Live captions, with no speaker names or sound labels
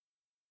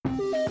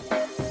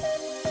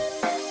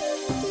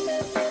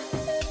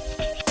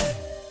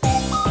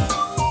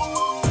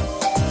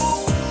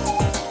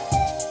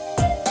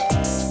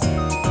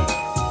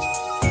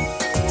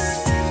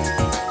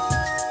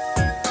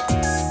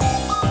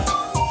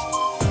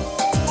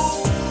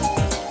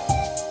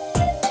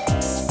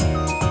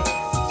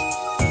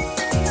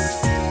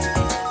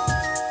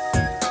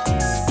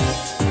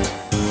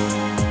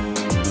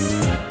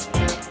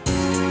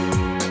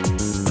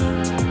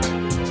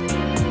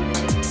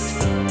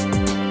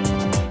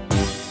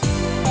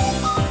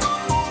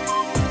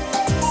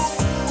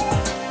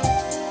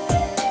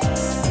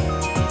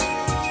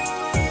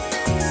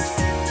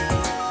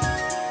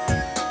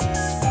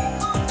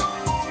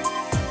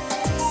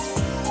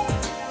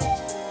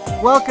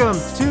Welcome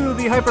to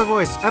the Hyper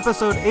Voice,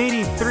 episode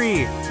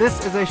 83.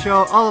 This is a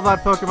show all about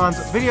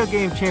Pokemon's video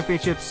game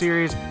championship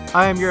series.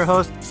 I am your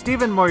host,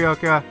 Steven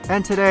Morioka,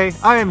 and today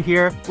I am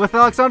here with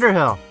Alex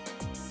Underhill.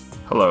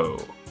 Hello.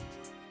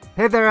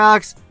 Hey there,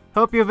 Alex.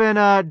 Hope you've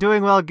been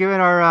doing well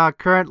given our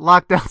current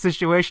lockdown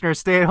situation or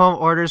stay-at-home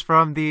orders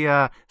from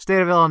the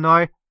state of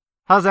Illinois.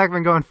 How's that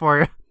been going for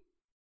you?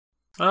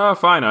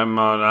 Fine. I'm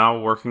now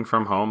working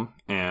from home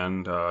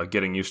and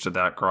getting used to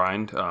that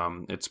grind.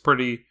 It's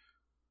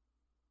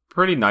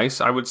pretty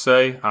nice, I would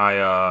say.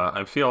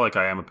 I feel like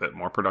I am a bit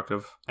more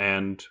productive,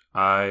 and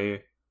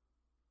I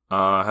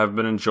have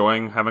been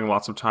enjoying having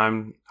lots of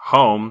time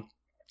home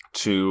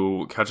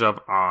to catch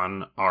up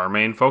on our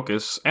main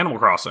focus, Animal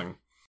Crossing.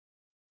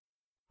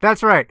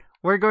 That's right.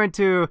 We're going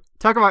to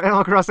talk about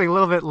Animal Crossing a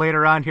little bit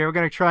later on here. We're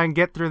going to try and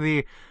get through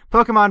the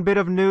Pokemon bit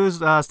of news,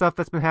 stuff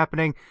that's been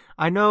happening.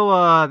 I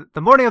know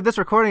the morning of this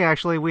recording,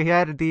 actually, we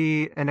had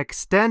an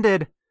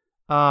extension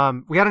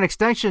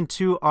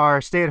to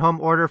our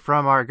stay-at-home order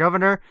from our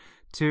governor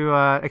to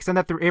extend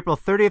that through April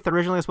 30th.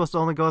 Originally, it was supposed to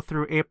only go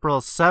through April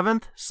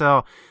 7th.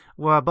 So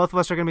both of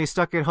us are going to be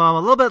stuck at home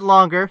a little bit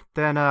longer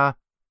than,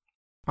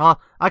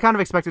 well, I kind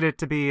of expected it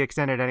to be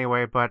extended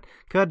anyway, but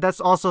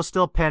that's also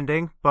still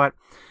pending. But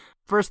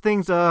first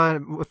things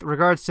with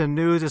regards to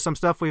news is some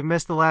stuff we've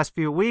missed the last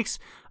few weeks,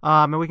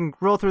 and we can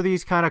roll through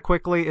these kind of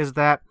quickly, is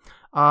that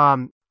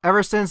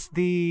ever since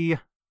the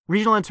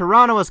regional in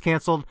Toronto was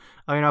canceled,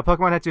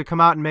 Pokemon had to come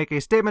out and make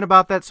a statement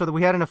about that, so that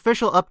we had an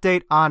official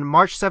update on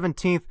March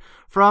 17th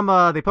from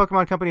the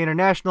Pokemon Company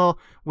International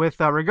with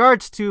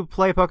regards to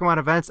play Pokemon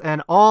events,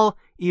 and all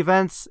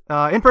events,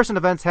 in-person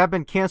events, have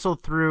been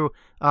canceled through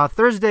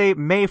Thursday,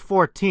 May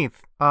 14th,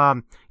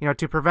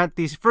 to prevent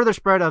the further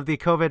spread of the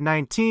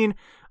COVID-19.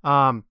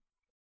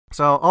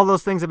 So all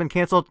those things have been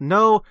canceled.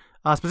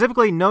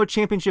 Specifically, no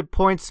championship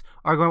points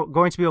are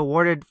going to be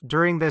awarded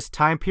during this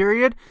time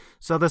period.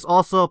 So this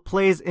also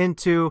plays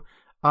into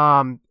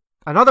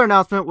another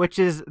announcement, which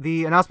is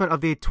the announcement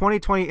of the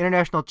 2020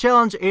 International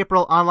Challenge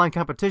April online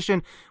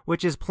competition,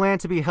 which is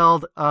planned to be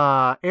held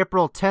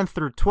April 10th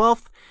through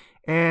 12th.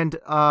 And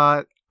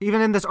even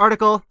in this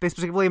article, they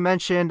specifically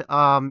mentioned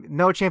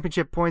no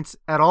championship points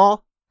at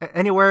all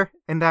anywhere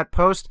in that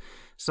post.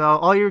 So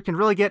all you can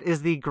really get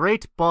is the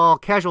Great Ball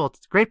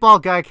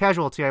Guy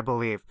Casualty, I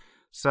believe.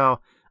 So,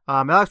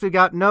 Alex, we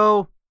got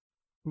no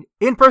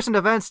in-person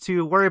events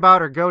to worry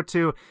about or go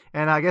to,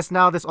 and I guess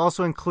now this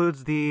also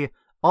includes the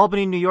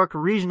Albany, New York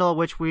regional,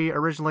 which we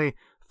originally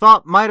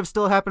thought might have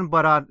still happened,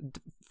 but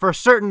for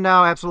certain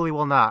now absolutely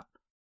will not.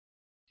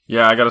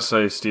 Yeah, I gotta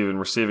say, Steven,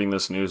 receiving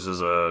this news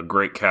is a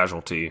great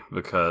casualty,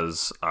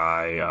 because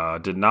I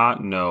did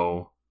not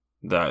know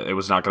that it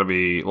was not going to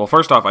be... Well,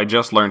 first off, I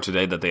just learned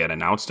today that they had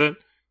announced it,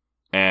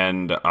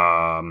 and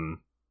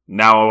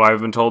now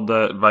I've been told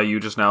that by you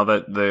just now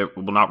that they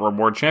will not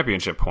reward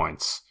championship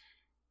points.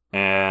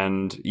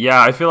 And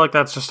yeah, I feel like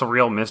that's just a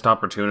real missed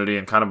opportunity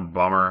and kind of a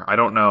bummer. I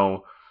don't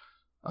know.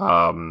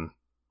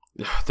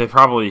 They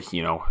probably,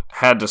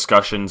 had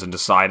discussions and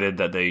decided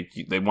that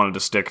they wanted to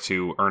stick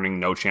to earning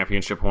no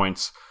championship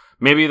points.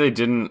 Maybe they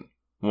didn't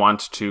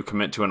want to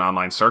commit to an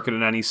online circuit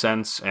in any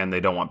sense, and they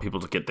don't want people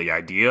to get the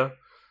idea.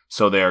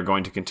 So they are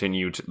going to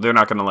continue to... They're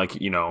not going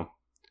to,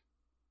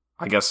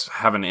 I guess,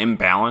 have an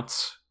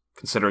imbalance,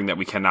 considering that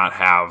we cannot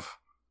have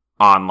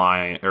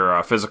online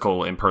or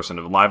physical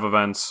in-person live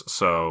events.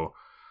 So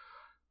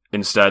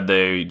instead,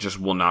 they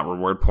just will not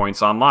reward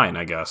points online,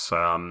 I guess.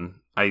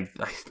 I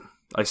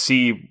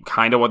see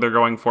kind of what they're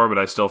going for, but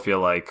I still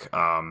feel like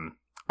I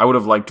would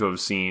have liked to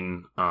have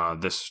seen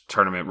this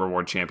tournament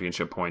reward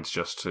championship points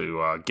just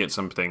to get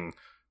something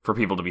for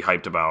people to be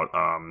hyped about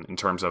in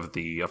terms of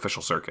the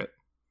official circuit.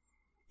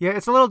 Yeah,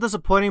 it's a little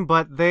disappointing,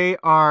 but they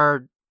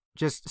are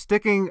just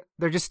sticking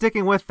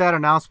with that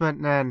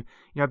announcement and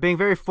being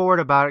very forward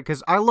about it,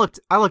 because I looked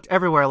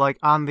everywhere, like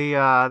on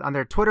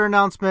their Twitter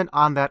announcement,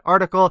 on that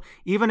article,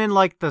 even in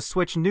like the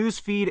Switch news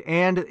feed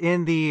and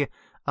in the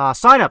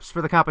signups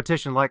for the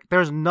competition. Like,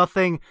 there's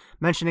nothing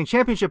mentioning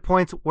championship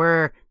points,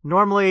 where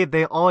normally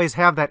they always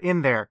have that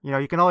in there.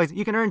 You can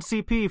earn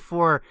CP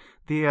for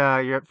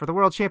the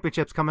World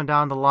Championships coming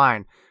down the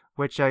line,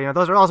 which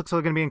those are also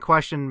going to be in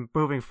question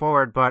moving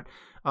forward. But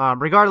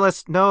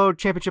regardless, no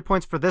championship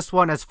points for this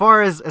one, as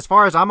far as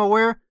I'm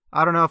aware.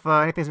 I don't know if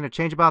anything's going to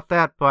change about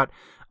that, but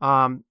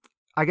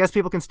I guess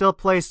people can still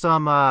play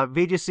some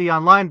VGC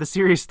Online, the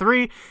Series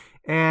 3,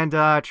 and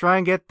try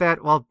and get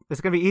that. Well, it's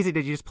going to be easy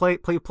to just play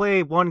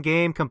one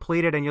game,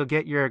 complete it, and you'll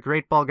get your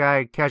Great Ball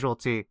Guy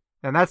Casualty.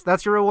 And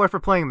that's your reward for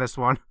playing this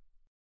one.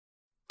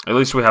 At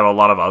least we have a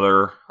lot of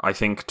other, I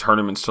think,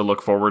 tournaments to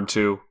look forward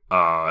to,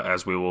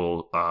 as we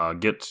will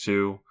get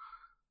to.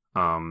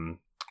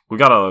 We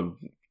got a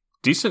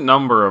decent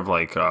number of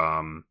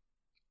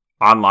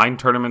online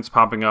tournaments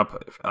popping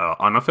up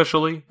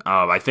unofficially.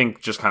 I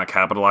think just kind of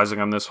capitalizing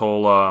on this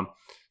whole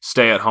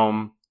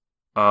stay-at-home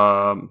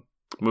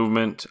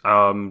movement.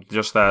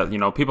 Just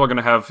that, people are going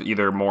to have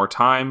either more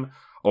time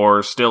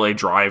or still a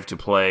drive to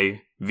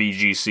play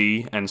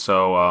VGC, and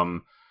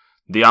so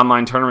the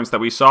online tournaments that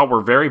we saw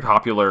were very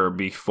popular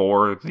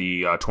before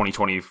the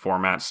 2020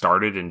 format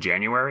started in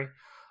January,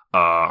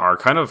 are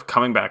kind of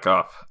coming back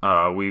up.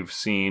 We've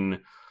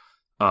seen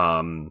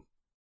 2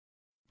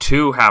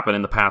 happen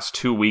in the past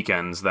 2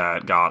 weekends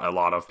that got a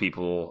lot of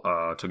people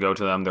to go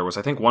to them. There was,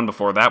 I think, one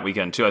before that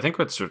weekend, too. I think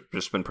it's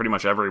just been pretty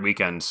much every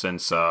weekend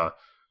since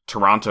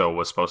Toronto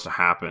was supposed to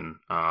happen,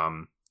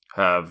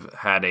 have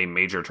had a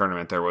major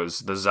tournament. There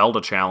was the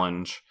Zelda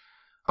Challenge,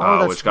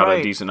 which got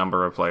a decent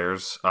number of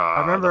players.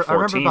 I remember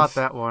about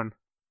that one.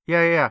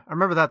 Yeah. I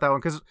remember that one,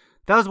 because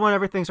that was when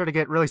everything started to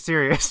get really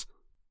serious.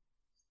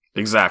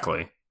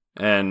 Exactly.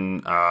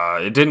 And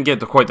it didn't get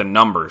quite the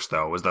numbers,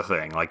 though, was the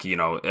thing. Like,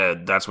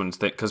 that's when,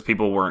 because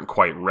people weren't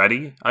quite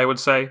ready, I would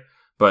say.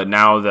 But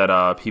now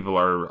that people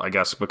are, I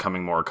guess,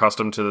 becoming more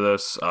accustomed to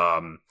this,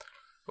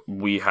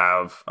 we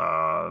have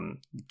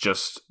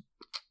just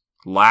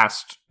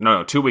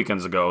 2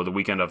 weekends ago, the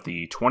weekend of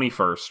the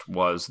 21st,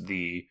 was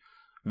the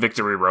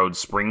Victory Road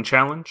Spring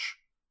Challenge,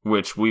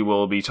 which we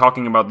will be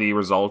talking about the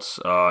results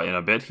in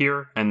a bit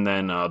here. And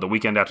then the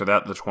weekend after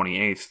that, the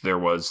 28th, there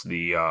was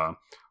the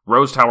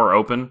Rose Tower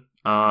Open,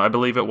 I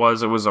believe it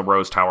was. It was a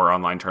Rose Tower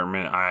online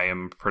tournament, I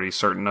am pretty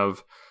certain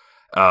of.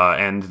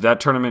 And that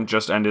tournament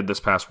just ended this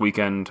past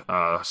weekend.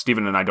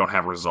 Steven and I don't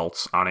have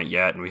results on it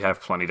yet, and we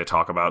have plenty to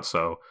talk about,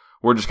 so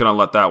we're just going to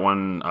let that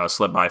one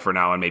slip by for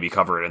now and maybe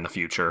cover it in the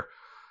future.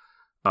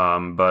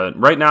 But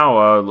right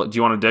now, do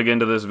you want to dig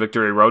into this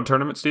Victory Road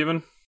tournament,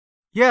 Steven?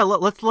 Yeah,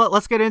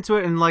 let's get into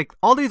it. And like,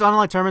 all these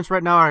online tournaments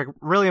right now are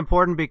really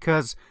important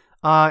because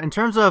in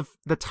terms of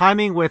the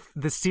timing with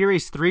the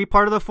Series 3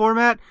 part of the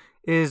format,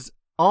 is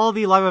all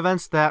the live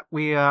events that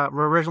we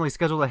were originally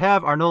scheduled to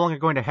have are no longer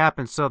going to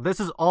happen. So this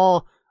is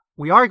all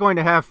we are going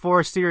to have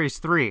for Series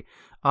 3.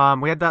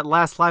 We had that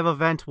last live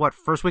event,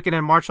 first weekend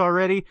in March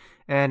already,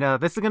 and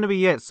this is going to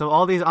be it. So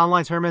all these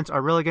online tournaments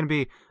are really going to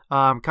be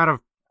kind of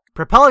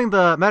propelling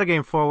the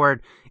metagame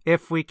forward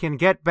if we can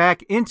get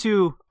back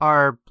into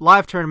our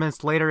live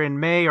tournaments later in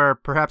May or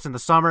perhaps in the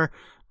summer.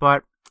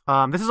 But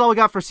this is all we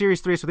got for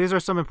Series 3, so these are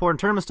some important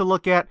tournaments to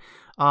look at.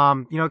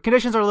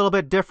 Conditions are a little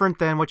bit different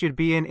than what you'd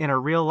be in a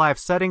real life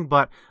setting,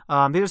 but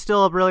these are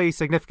still really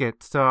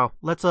significant. So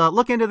let's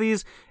look into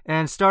these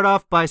and start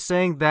off by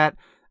saying that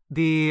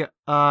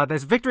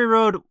this Victory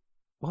Road,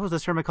 what was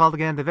this tournament called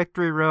again? The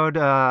Victory Road...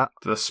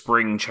 the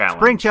Spring Challenge.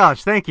 Spring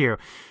Challenge, thank you.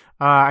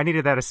 I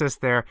needed that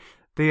assist there.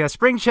 The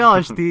Spring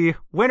Challenge, the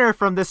winner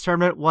from this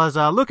tournament was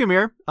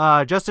Lukemir,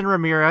 Justin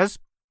Ramirez.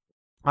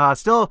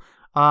 Still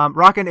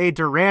rocking a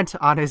Durant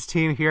on his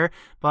team here,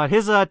 but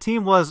his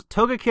team was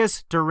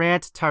Togekiss,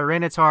 Durant,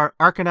 Tyranitar,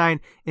 Arcanine,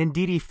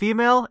 Indeedee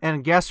Female,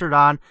 and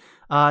Gastrodon,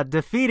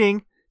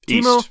 defeating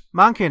East. Timo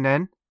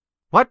Mankinen.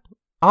 What?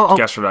 Oh.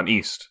 Gastrodon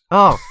East.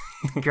 Oh,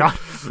 God,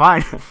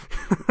 fine.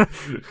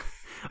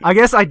 I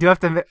guess we do have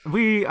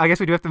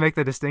to make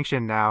the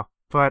distinction now,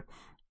 but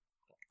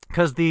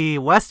because the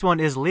West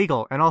one is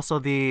legal and also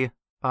the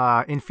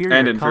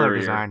inferior color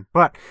design.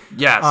 But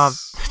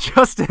yes,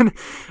 Justin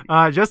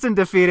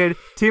defeated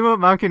Timo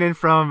Mankinen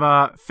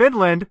from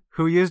Finland,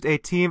 who used a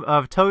team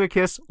of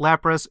Togekiss,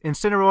 Lapras,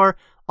 Incineroar,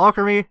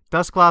 Alchemy,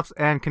 Dusclops,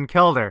 and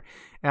Conkeldurr.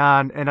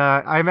 And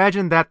I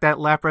imagine that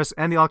Lapras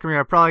and the Alchemy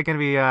are probably going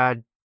to be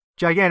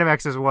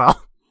Gigantamax as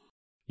well.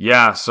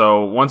 Yeah,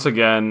 so once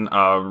again,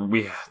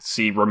 we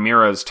see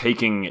Ramirez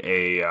taking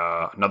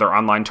another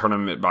online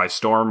tournament by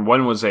storm.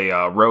 One was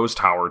a Rose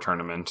Tower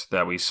tournament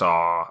that we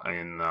saw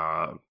in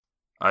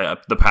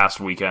the past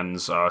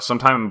weekends,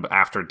 sometime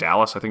after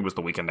Dallas. I think it was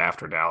the weekend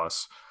after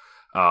Dallas.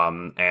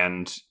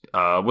 And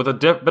with a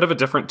bit of a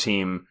different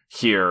team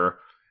here.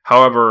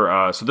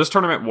 However, so this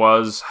tournament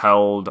was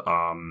held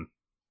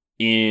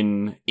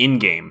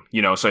in-game,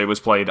 so it was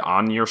played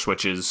on your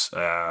Switches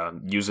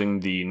using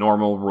the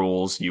normal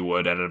rules you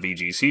would at a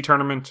VGC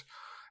tournament,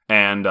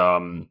 and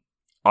a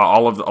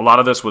lot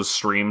of this was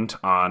streamed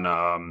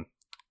on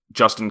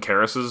Justin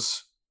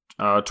Karras's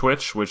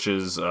Twitch, which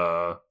is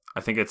I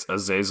think it's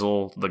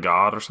Azazel the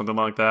God or something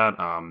like that.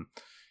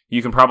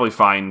 You can probably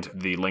find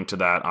the link to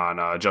that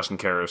on Justin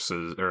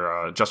Karras's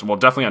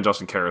definitely on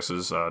Justin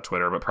Karras's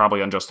Twitter, but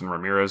probably on Justin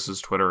Ramirez's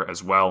Twitter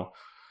as well.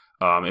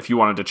 If you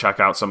wanted to check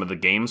out some of the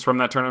games from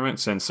that tournament,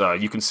 since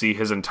you can see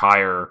his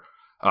entire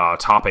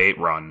top 8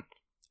 run.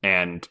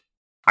 And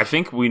I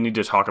think we need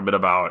to talk a bit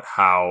about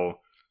how,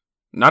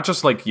 not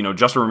just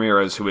Justin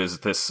Ramirez, who is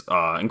this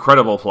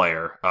incredible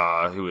player,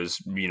 who has,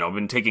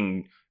 been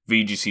taking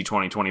VGC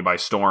 2020 by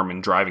storm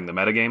and driving the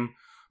metagame,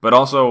 but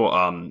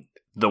also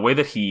the way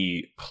that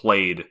he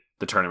played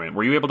the tournament.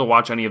 Were you able to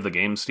watch any of the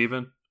games,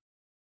 Steven?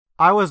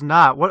 I was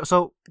not.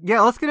 So,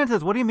 let's get into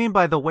this. What do you mean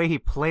by the way he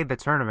played the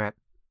tournament?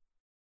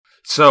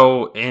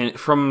 So,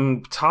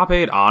 from top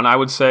 8 on, I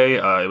would say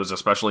it was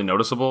especially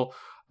noticeable.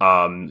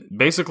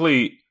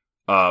 Basically,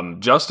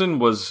 Justin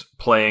was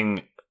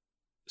playing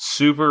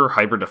super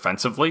hyper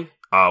defensively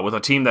with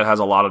a team that has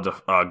a lot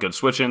of good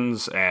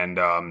switch-ins, and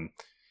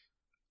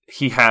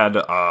he had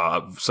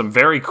some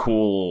very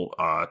cool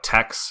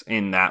techs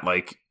in that,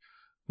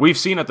 we've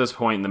seen at this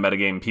point in the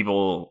metagame,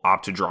 people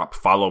opt to drop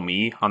Follow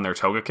Me on their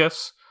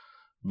Togekiss.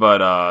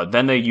 but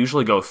then they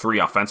usually go 3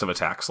 offensive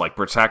attacks, like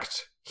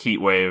Protect,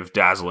 Heat Wave,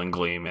 Dazzling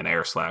Gleam, and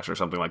Air Slash, or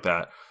something like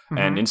that. Mm-hmm.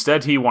 And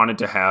instead, he wanted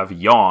to have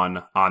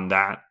Yawn on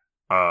that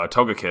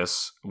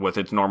Togekiss with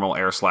its normal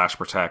Air Slash,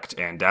 Protect,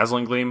 and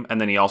Dazzling Gleam,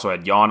 and then he also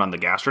had Yawn on the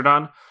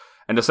Gastrodon.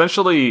 And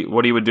essentially,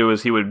 what he would do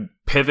is he would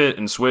pivot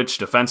and switch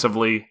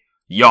defensively,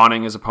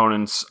 yawning his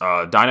opponent's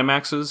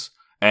Dynamaxes,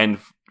 and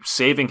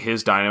saving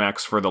his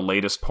Dynamax for the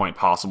latest point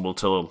possible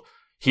till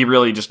he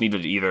really just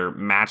needed to either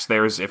match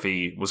theirs if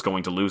he was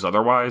going to lose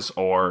otherwise,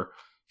 or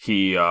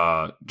he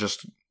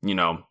just,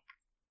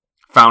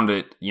 found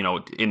it,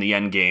 in the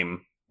end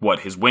game, what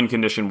his win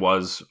condition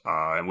was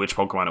and which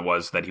Pokemon it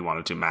was that he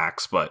wanted to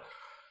max. But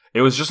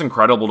it was just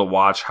incredible to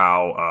watch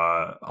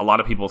how a lot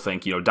of people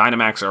think,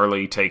 Dynamax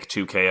early, take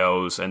 2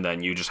 KOs, and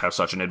then you just have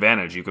such an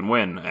advantage, you can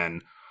win.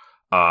 And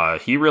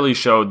he really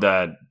showed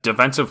that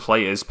defensive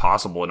play is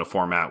possible in a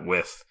format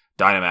with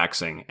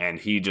Dynamaxing, and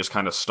he just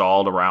kind of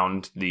stalled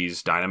around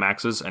these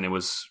Dynamaxes, and it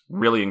was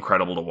really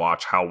incredible to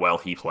watch how well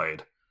he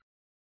played.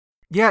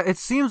 Yeah, it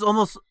seems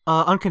almost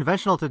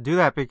unconventional to do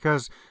that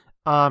because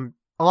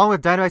along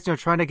with Dynamax,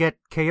 trying to get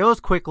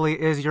KOs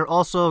quickly is you're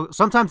also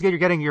sometimes you're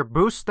getting your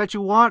boosts that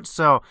you want.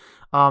 So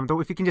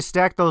if you can just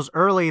stack those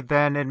early,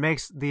 then it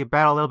makes the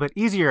battle a little bit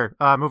easier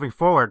moving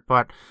forward.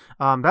 But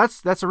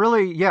that's a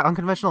really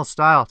unconventional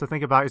style to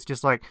think about. It's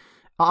just like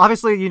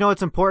obviously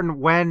it's important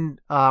when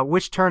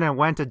which turn and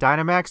when to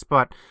Dynamax,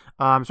 but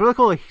it's really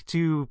cool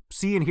to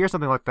see and hear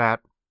something like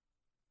that.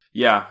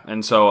 Yeah,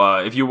 and so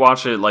if you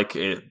watch it,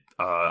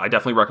 I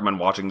definitely recommend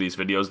watching these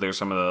videos. They're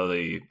some of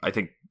the I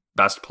think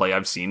best play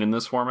I've seen in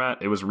this format.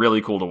 It was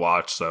really cool to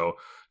watch, so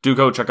do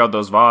go check out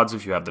those VODs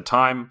if you have the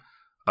time.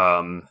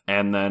 And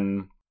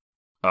then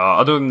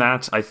other than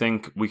that, I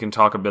think we can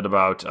talk a bit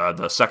about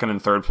the second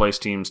and third place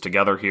teams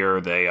together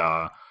here. They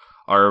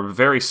are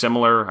very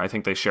similar. I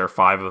think they share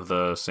 5 of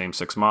the same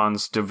 6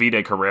 Mons.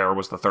 Davide Carrera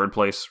was the third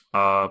place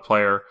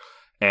player,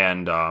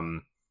 and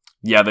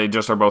they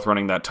just are both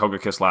running that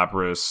Togekiss,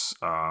 Lapras,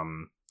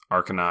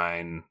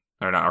 Arcanine,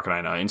 or not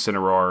Arcanine,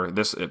 Incineroar.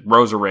 This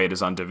Roserade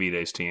is on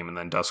Davide's team, and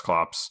then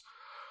Dusclops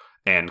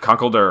and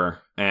Conkeldurr.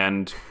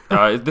 And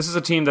this is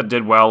a team that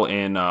did well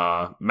in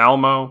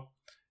Malmo,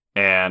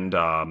 and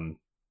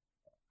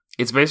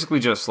it's basically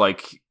just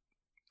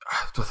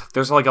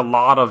there's a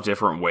lot of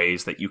different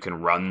ways that you can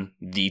run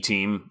the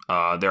team.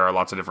 There are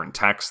lots of different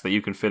techs that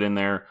you can fit in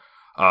there,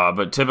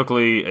 but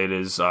typically it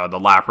is the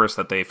Lapras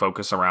that they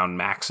focus around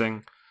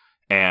maxing,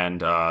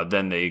 and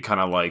then they kind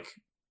of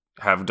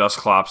have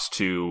Dusclops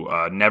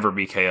to never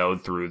be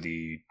KO'd through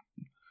the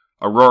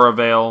Aurora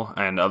Veil,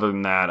 and other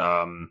than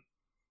that,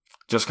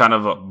 just kind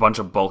of a bunch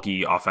of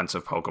bulky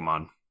offensive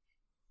Pokemon.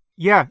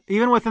 Yeah,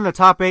 even within the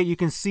top 8, you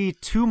can see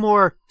 2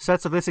 more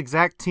sets of this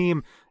exact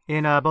team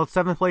in both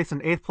 7th place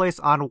and 8th place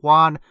on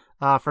Juan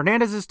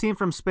Fernandez's team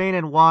from Spain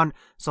and Juan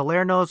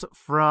Salerno's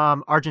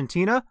from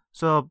Argentina.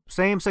 So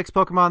same 6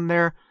 Pokemon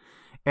there.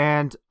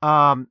 And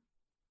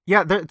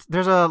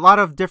there's a lot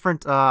of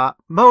different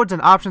modes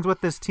and options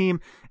with this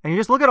team. And you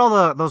just look at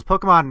all those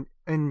Pokemon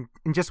and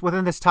just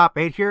within this top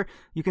 8 here,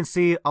 you can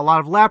see a lot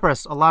of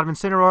Lapras, a lot of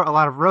Incineroar, a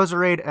lot of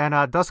Roserade,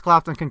 and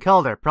Dusclops and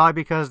Conkeldurr, probably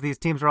because these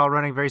teams are all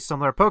running very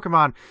similar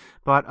Pokemon.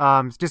 But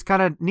it's just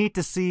kind of neat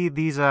to see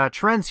these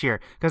trends here.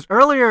 Because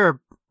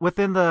earlier,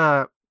 within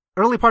the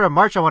early part of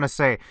March, I want to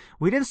say,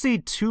 we didn't see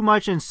too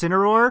much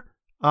Incineroar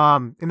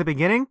in the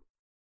beginning,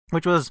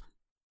 which was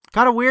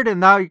kind of weird,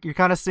 and now you're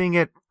kind of seeing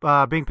it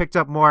being picked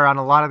up more on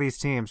a lot of these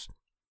teams.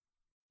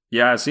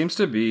 Yeah, it seems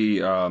to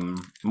be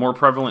more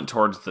prevalent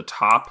towards the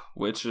top,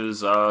 which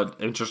is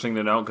interesting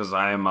to note because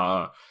I'm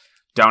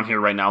down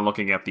here right now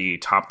looking at the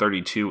top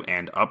 32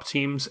 and up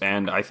teams,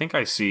 and I think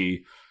I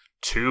see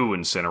 2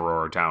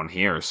 Incineroar down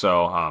here.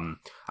 So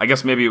I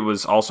guess maybe it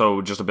was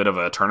also just a bit of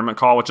a tournament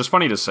call, which is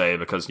funny to say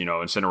because,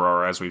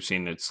 Incineroar, as we've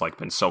seen, it's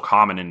been so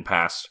common in the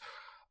past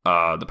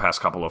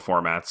couple of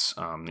formats,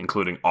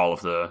 including all of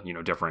the,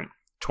 different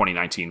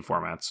 2019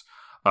 formats.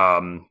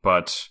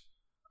 But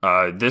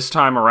this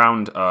time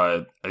around,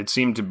 it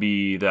seemed to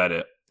be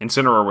that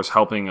Incineroar was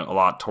helping a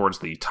lot towards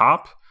the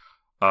top.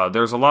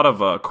 There's a lot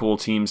of cool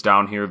teams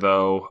down here,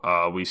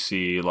 though. We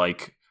see,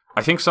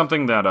 I think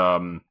something that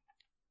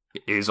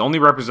is only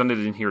represented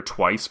in here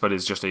twice, but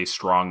is just a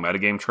strong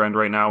metagame trend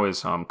right now,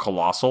 is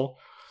Colossal.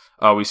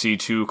 We see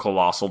 2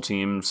 Colossal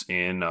teams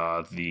in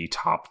the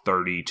top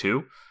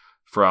 32.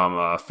 From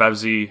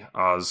Fevzi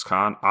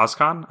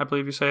Ozkan, I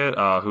believe you say it,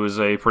 who is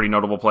a pretty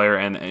notable player,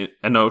 and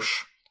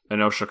Enosh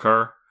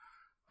Shakur.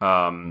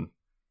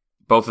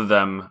 Both of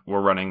them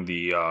were running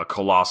the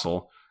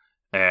Colossal,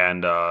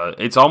 and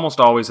it's almost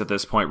always at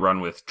this point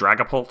run with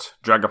Dragapult.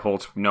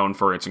 Dragapult, known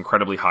for its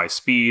incredibly high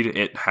speed,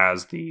 it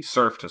has the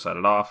Surf to set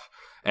it off,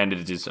 and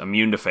it is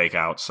immune to Fake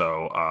Out,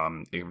 so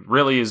it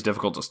really is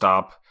difficult to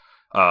stop.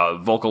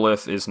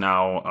 Volcalith is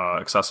now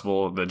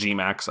accessible, the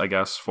Gmax, I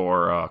guess,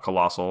 for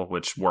Colossal,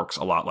 which works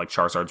a lot like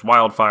Charizard's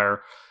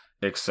Wildfire,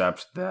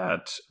 except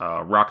that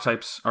rock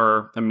types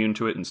are immune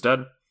to it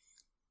instead.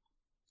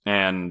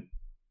 And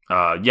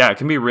it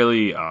can be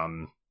really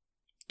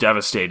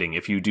devastating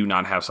if you do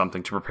not have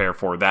something to prepare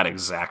for that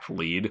exact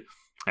lead,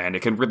 and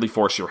it can really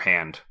force your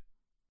hand.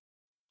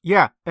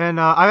 Yeah,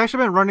 and I've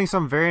actually been running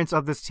some variants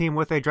of this team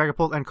with a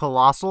Dragapult and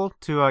Colossal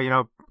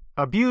to,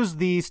 abuse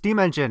the Steam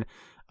Engine,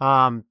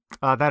 that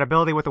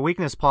ability with the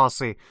weakness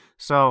policy.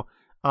 So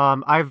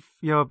I've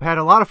had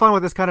a lot of fun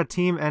with this kind of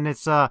team, and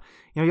it's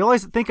you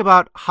always think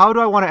about, how do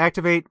I want to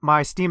activate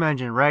my Steam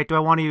Engine, right? Do I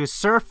want to use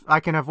Surf? I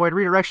can avoid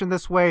redirection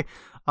this way.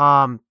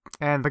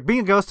 And being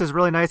a ghost is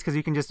really nice because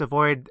you can just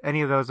avoid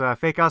any of those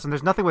fake outs, and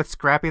there's nothing with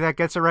Scrappy that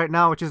gets it right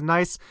now, which is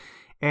nice.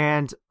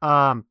 And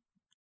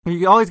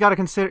you always got to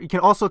consider. You can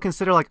also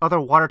consider like other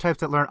water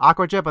types that learn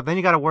Aqua Jet, but then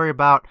you got to worry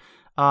about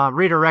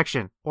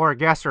redirection or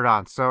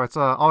Gastrodon. So it's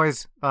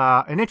always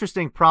an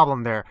interesting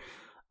problem there.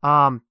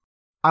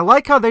 I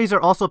like how these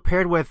are also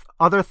paired with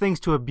other things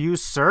to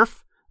abuse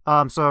Surf.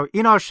 So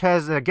Enosh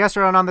has a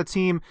Gastrodon on the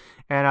team,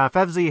 and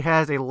Fevzi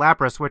has a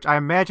Lapras, which I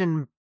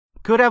imagine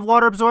could have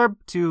Water Absorb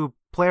to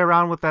play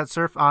around with that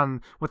Surf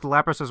with the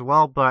Lapras as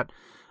well. But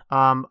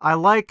I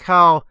like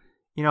how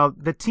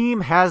the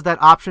team has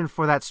that option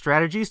for that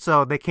strategy,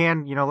 so they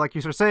can, like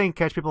you were saying,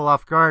 catch people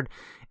off guard,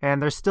 and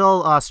there's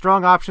still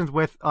strong options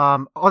with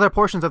other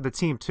portions of the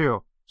team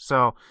too.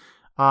 So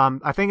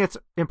I think it's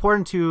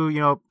important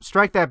to,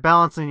 strike that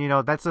balance,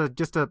 and, that's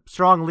just a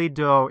strong lead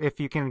duo if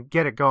you can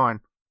get it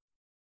going.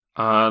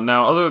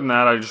 Now, other than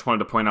that, I just wanted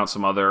to point out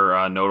some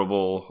other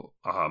notable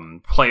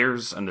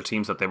players and the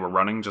teams that they were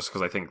running, just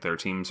because I think their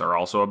teams are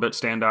also a bit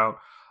standout.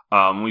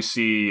 We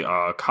see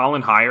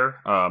Colin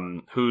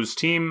Heyer, whose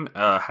team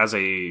has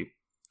a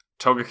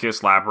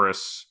Togekiss,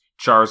 Lapras,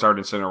 Charizard,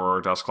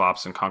 Incineroar,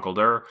 Dusclops, and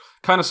Conkeldurr.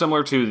 Kind of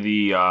similar to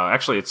the...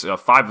 actually, it's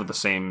 5 of the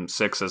same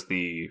 6 as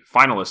the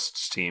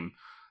finalists team,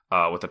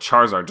 with a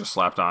Charizard just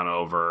slapped on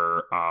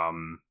over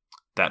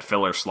that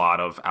filler slot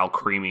of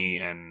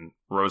Alcremie and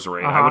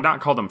Roserade. I would not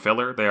call them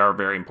filler. They are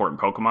very important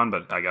Pokemon,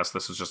 but I guess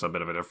this is just a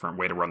bit of a different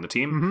way to run the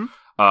team.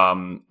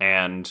 Mm-hmm.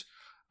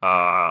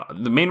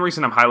 The main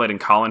reason I'm highlighting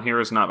Colin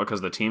here is not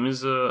because the team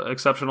is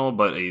exceptional,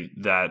 but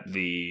that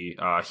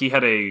he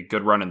had a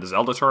good run in the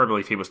Zelda Tour. I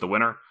believe he was the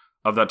winner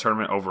of that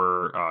tournament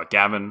over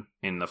Gavin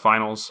in the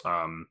finals.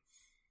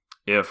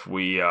 If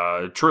we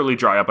truly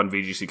dry up on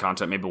VGC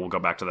content, maybe we'll go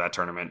back to that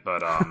tournament.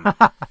 But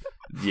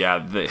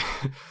yeah,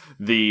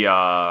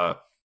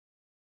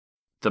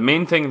 the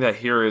main thing that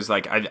here is,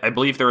 like, I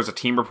believe there was a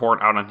team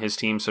report out on his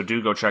team, so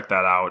do go check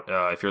that out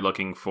if you're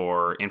looking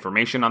for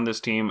information on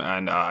this team.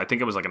 And I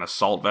think it was like an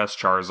Assault Vest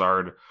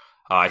Charizard.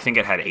 I think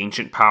it had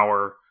Ancient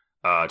Power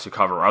to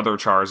cover other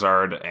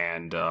Charizard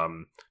and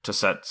to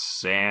set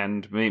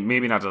Sand.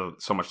 Maybe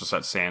not so much to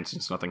set Sand,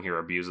 since nothing here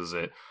abuses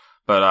it.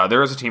 But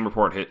there is a team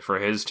report hit for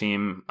his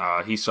team.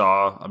 He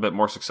saw a bit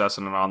more success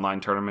in an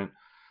online tournament.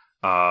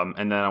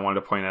 And then I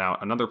wanted to point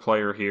out another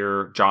player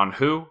here, John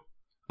Hu.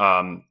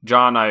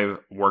 John I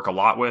work a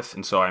lot with,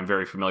 and so I'm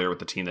very familiar with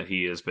the team that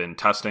he has been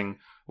testing,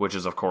 which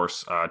is, of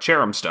course,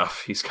 Cherrim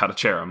stuff. He's got a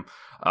Cherrim.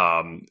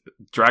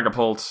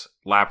 Dragapult,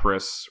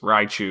 Lapras,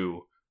 Raichu,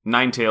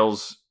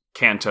 Ninetales,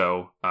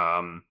 Kanto,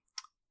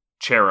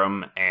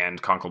 Cherrim,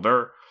 and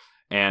Conkeldurr.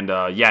 And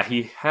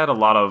he had a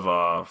lot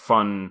of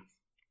fun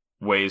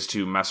ways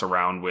to mess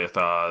around with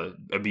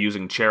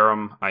abusing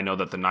Cherrim. I know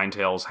that the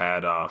Ninetales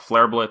had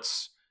Flare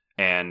Blitz,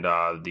 and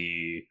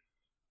the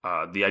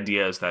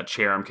idea is that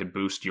Cherrim can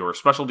boost your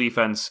special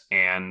defense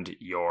and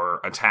your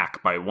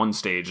attack by one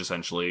stage,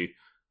 essentially.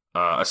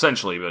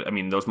 But I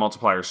mean, those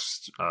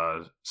multipliers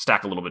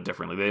stack a little bit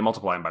differently. They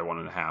multiply them by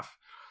 1.5,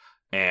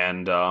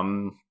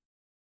 and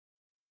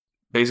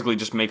basically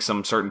just make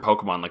some certain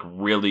Pokemon like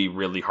really,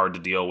 really hard to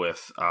deal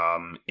with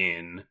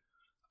in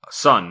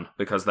Sun,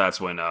 because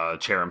that's when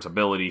Cherrim's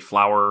ability,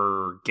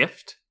 Flower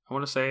Gift, I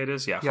want to say it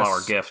is, yes.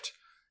 Flower Gift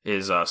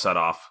is set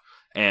off.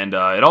 And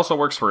it also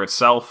works for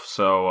itself,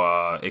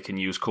 so it can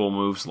use cool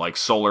moves like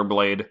Solar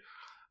Blade,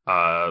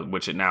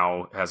 which it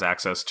now has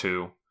access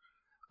to.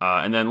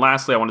 And then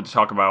lastly, I wanted to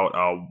talk about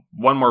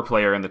one more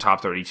player in the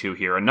top 32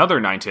 here, another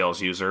Ninetales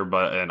user,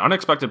 but an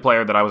unexpected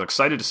player that I was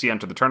excited to see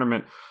enter the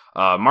tournament,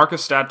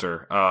 Marcus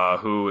Statter,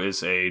 who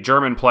is a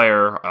German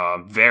player,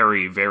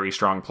 very, very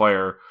strong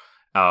player,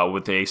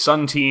 with a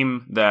Sun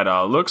team that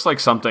looks like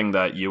something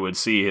that you would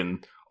see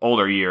in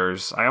older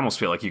years. I almost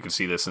feel like you could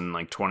see this in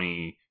like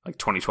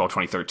 2012,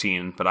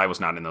 2013, but I was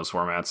not in those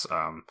formats.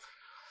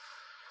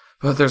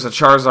 But there's a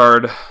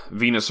Charizard,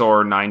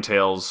 Venusaur,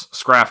 Ninetales,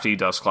 Scrafty,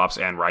 Dusclops,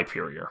 and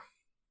Rhyperior.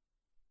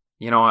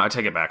 You know what? I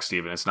take it back,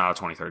 Steven. It's not a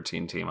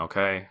 2013 team,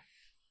 okay?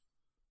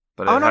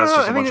 But it has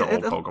just a bunch of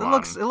old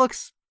Pokemon. It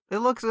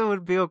looks it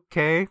would be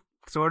okay,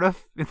 sort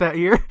of, in that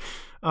year.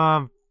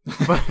 But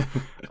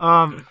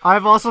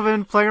I've also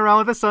been playing around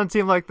with the Sun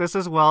team like this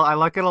as well. I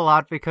like it a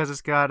lot because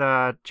it's got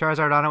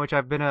Charizard on it, which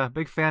I've been a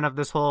big fan of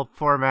this whole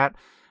format.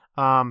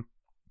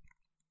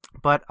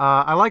 But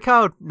I like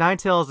how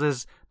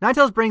Ninetales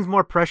brings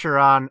more pressure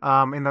on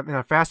in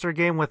a faster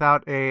game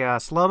without a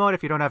slow mode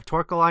if you don't have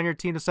Torkoal on your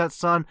team to set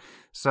Sun.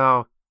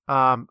 So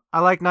I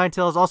like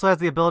Ninetales. Also has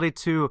the ability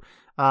to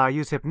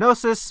use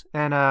Hypnosis,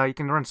 and you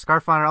can run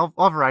Scarf on it,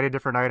 all variety of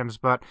different items.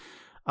 But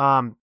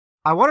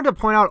I wanted to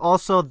point out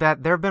also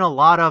that there have been a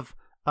lot of,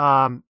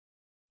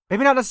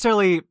 maybe not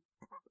necessarily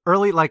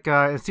early, like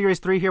in Series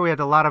 3 here, we had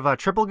a lot of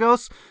triple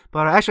ghosts.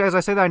 But actually, as I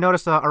say that, I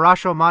noticed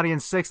Arasho Madi in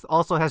 6th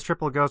also has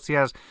triple ghosts. He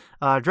has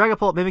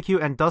Dragapult,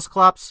 Mimikyu, and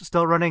Dusclops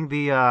still running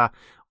the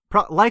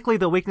likely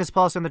the weakness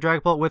policy on the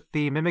Dragapult with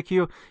the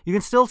Mimikyu. You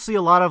can still see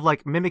a lot of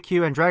like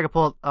Mimikyu and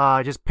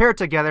Dragapult just paired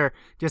together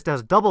just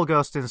as double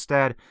ghost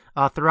instead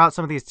throughout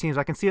some of these teams.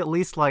 I can see at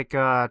least like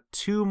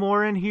 2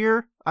 more in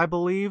here, I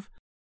believe.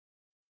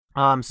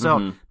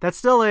 So that's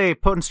still a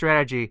potent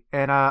strategy,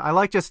 and I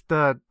like just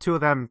the 2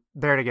 of them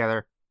there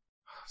together.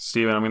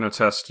 Steven, I'm going to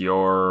test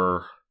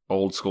your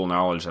old school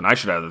knowledge, and I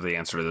should have the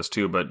answer to this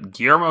too, but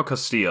Guillermo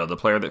Castillo, the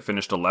player that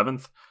finished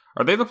 11th,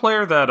 are they the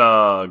player that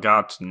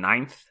got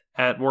 9th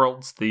at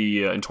Worlds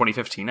in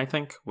 2015, I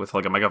think, with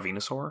like a Mega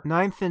Venusaur?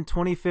 9th in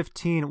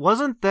 2015.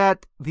 Wasn't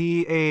that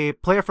a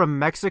player from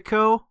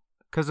Mexico?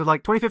 Because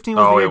like 2015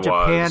 was the year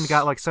Japan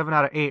got like 7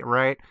 out of 8,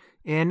 right?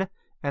 And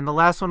the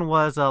last one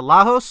was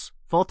Lajos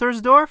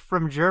Voltersdorf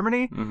from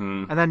Germany.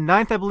 Mm-hmm. And then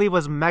 9th, I believe,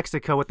 was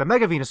Mexico with the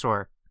Mega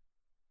Venusaur.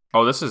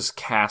 Oh, this is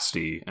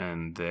Casti,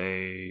 and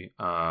they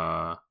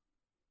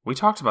we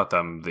talked about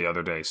them the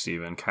other day,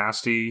 Steven.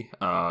 Casti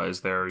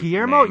is their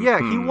Guillermo? name? Yeah,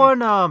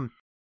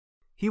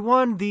 he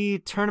won the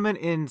tournament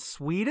in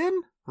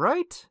Sweden,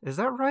 right? Is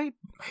that right?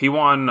 He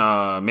won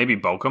maybe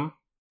Bochum.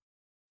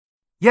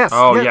 Yes.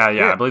 Oh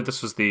yeah. I believe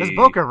this was That's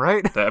Bochum,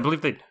 right? I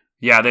believe they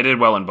did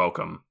well in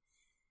Bochum.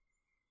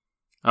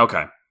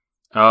 Okay.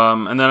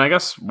 And then I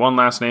guess one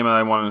last name that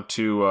I wanted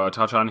to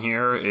touch on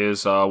here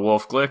is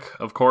Wolf Glick.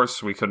 Of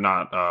course, we could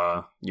not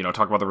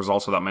talk about the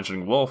results without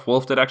mentioning Wolf.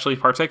 Wolf did actually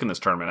partake in this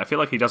tournament. I feel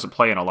like he doesn't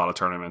play in a lot of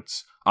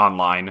tournaments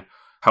online.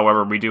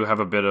 However, we do have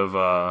a bit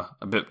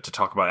to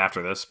talk about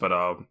after this.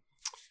 But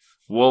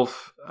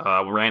Wolf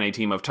ran a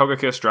team of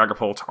Togekiss,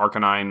 Dragapult,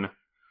 Arcanine,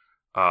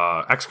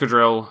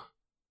 Excadrill,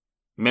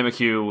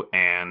 Mimikyu,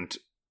 and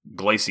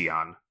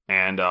Glaceon.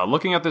 And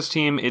looking at this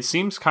team, it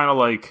seems kind of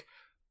like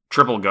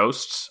triple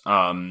ghosts,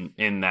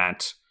 in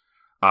that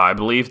I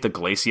believe the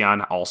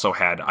Glaceon also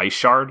had Ice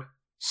Shard.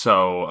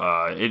 So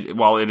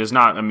while it is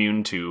not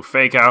immune to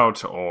Fake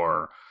Out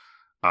or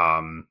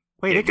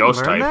Wait, it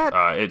Ghost can learn type,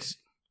 that?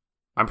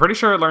 I'm pretty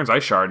sure it learns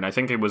Ice Shard, and I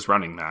think it was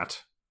running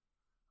that.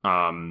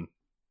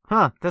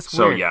 That's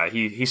so weird. Yeah,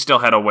 he still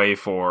had a way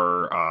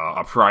for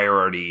a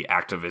priority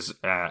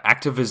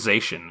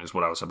activization is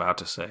what I was about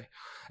to say.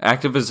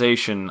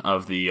 Activization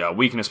of the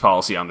weakness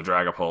policy on the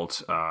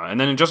Dragapult, and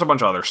then just a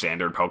bunch of other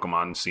standard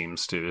Pokemon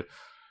seems to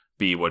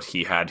be what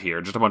he had here.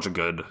 Just a bunch of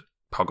good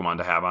Pokemon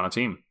to have on a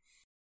team.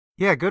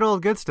 Yeah,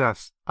 good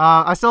stuff.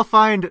 I still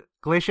find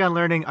Glaceon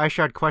learning Ice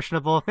Shard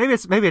questionable.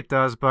 Maybe it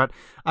does, but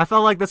I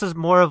felt like this is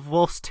more of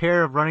Wolf's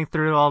tear of running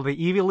through all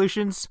the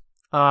evolutions,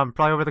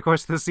 probably over the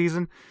course of the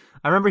season.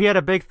 I remember he had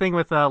a big thing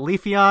with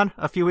Leafeon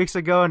a few weeks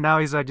ago, and now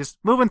he's just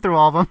moving through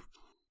all of them.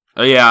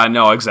 Yeah,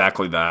 no,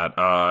 exactly that.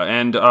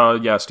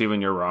 Yeah,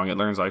 Steven, you're wrong. It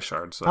learns Ice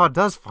Shard. So it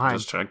does fine.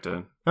 Just checked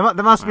it. That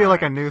must be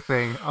like a new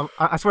thing.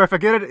 I swear, if I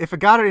got it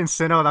in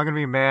Sinnoh, I'm gonna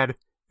be mad.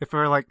 If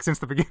we're like since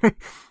the beginning.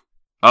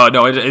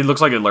 No, it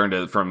looks like it learned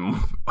it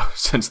from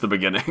since the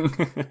beginning.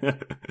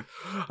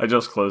 I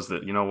just closed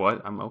it. You know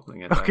what? I'm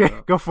opening it. Okay,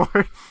 go for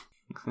it.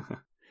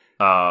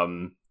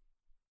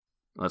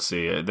 Let's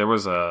see. There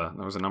was a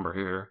number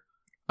here.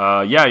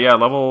 Yeah,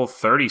 level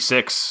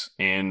 36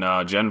 in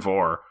Gen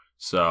 4.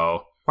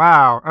 So.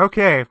 Wow.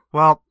 Okay.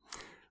 Well,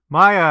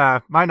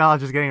 my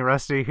knowledge is getting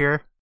rusty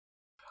here.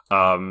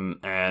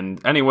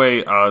 And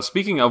anyway,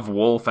 speaking of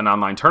Wolf and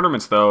online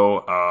tournaments,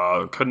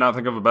 though, could not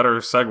think of a better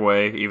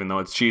segue, even though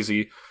it's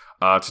cheesy,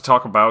 to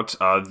talk about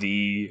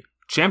the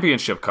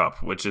Championship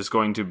Cup, which is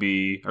going to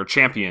be, or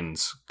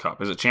Champions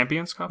Cup. Is it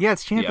Champions Cup? Yeah,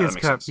 it's Champions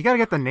Cup. Sense. You gotta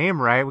get the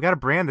name right. We gotta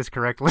brand this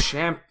correctly.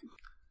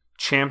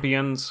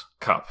 Champions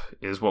Cup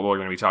is what we're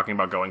going to be talking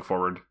about going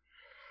forward.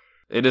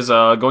 It is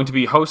going to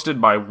be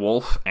hosted by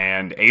Wolf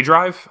and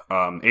A-Drive.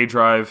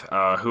 A-Drive,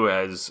 who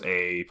is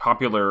a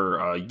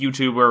popular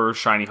YouTuber,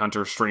 Shiny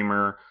Hunter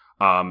streamer.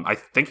 I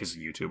think he's a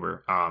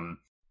YouTuber.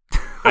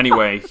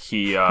 Anyway,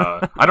 he...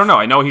 I don't know.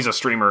 I know he's a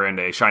streamer and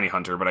a Shiny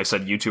Hunter, but I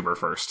said YouTuber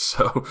first,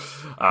 so...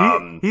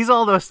 he's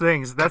all those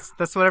things. That's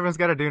what everyone's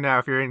got to do now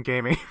if you're in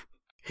gaming.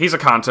 He's a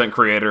content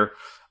creator,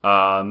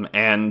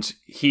 and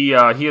he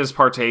has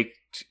partaken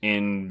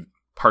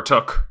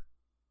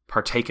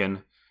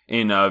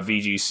in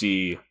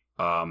VGC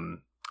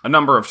a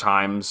number of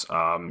times.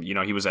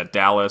 He was at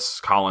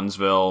Dallas,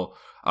 Collinsville.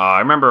 I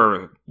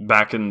remember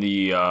back in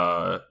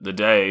the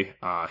day,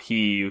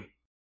 he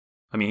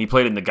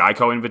played in the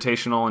Geico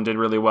Invitational and did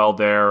really well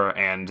there,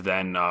 and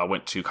then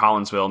went to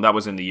Collinsville, and that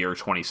was in the year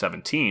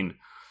 2017.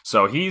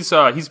 So he's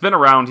been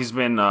around. He's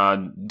been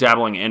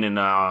dabbling in and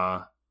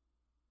out,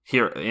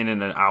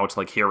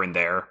 like here and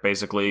there,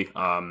 basically.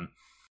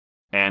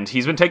 And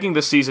he's been taking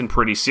this season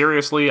pretty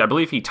seriously. I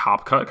believe he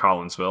top cut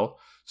Collinsville.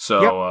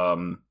 So,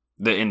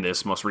 yep. In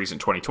this most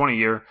recent 2020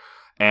 year.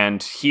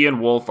 And he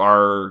and Wolf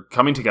are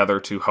coming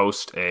together to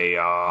host a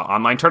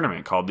online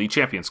tournament called the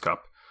Champions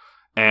Cup.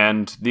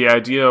 And the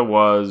idea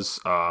was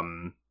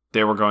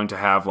they were going to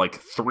have like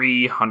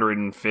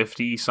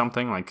 350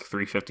 something, like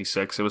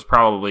 356. It was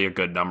probably a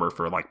good number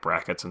for like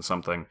brackets and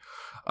something.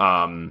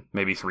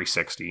 Maybe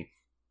 360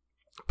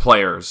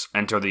 players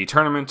enter the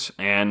tournament,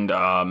 and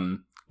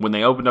when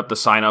they opened up the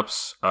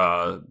signups,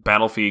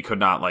 Battlefy could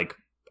not, like,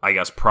 I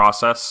guess,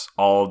 process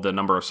all the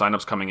number of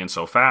signups coming in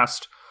so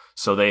fast.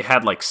 So they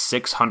had like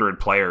 600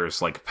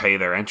 players like pay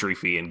their entry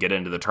fee and get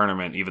into the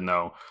tournament, even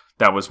though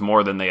that was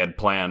more than they had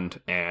planned.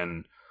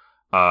 And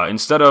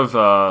instead of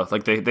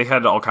like they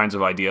had all kinds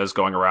of ideas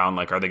going around,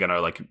 like, are they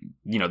gonna, like,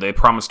 you know, they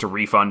promised to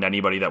refund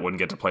anybody that wouldn't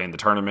get to play in the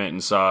tournament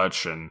and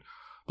such, and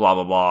blah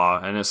blah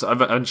blah. And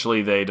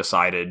eventually they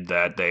decided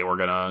that they were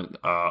gonna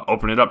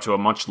open it up to a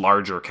much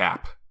larger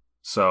cap.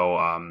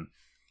 So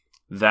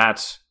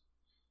that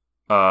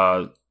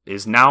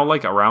is now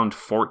like around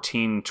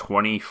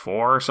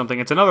 1424 or something.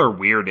 It's another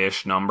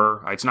weird-ish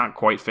number. It's not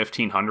quite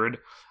 1500.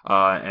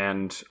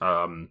 And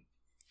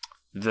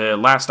the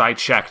last I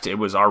checked, it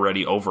was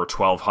already over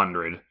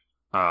 1200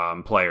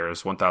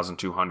 players,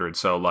 1200.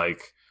 So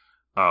like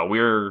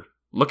we're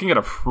looking at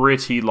a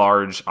pretty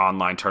large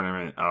online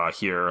tournament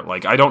here.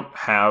 Like, I don't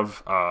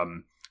have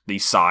the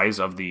size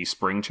of the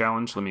spring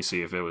challenge. Let me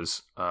see if it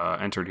was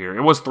entered here.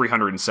 It was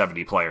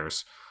 370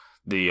 players.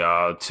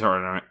 The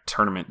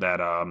tournament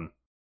that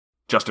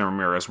Justin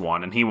Ramirez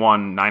won, and he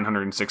won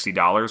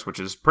 $960, which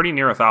is pretty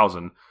near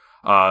 $1,000.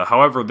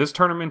 However, this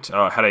tournament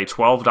had a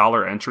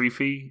 $12 entry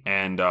fee,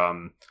 and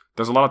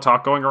there's a lot of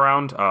talk going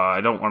around.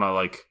 I don't want to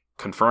like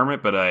confirm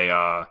it, but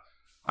I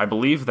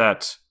believe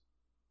that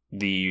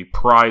the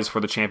prize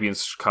for the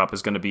Champions Cup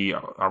is going to be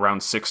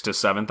around $6,000 to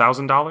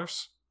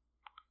 $7,000,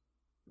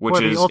 which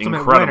is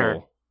incredible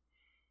winner.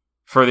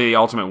 For the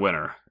ultimate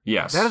winner.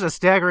 Yes, that is a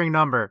staggering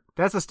number.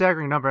 That's a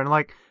staggering number, and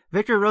like,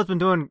 Victory Road's been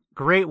doing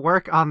great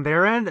work on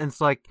their end, and it's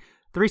like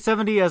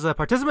 370 as a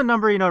participant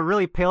number, you know,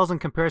 really pales in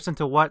comparison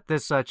to what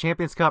this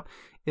Champions Cup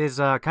is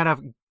kind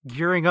of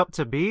gearing up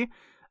to be.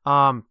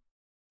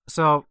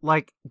 So,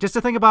 like, just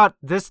to think about,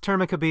 this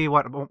tournament could be,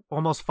 what,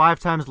 almost 5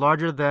 times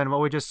larger than what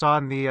we just saw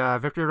in the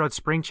Victory Road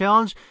Spring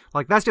Challenge.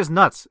 Like, that's just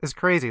nuts. It's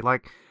crazy.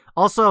 Like,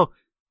 also,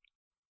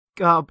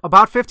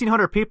 about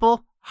 1,500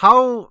 people.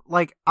 How,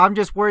 like, I'm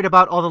just worried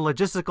about all the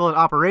logistical and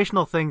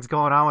operational things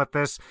going on with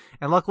this.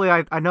 And luckily,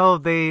 I know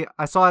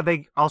I saw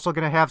they also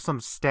going to have some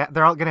staff.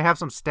 They're all going to have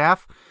some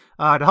staff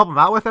to help them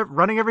out with it,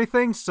 running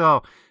everything.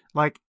 So,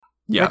 like,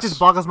 That just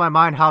boggles my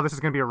mind how this is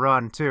going to be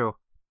run, too.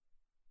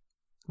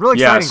 Really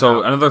exciting. Yeah, so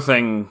though. Another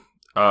thing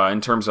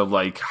in terms of,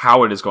 like,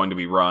 how it is going to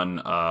be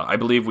run, I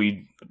believe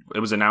it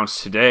was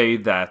announced today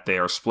that they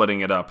are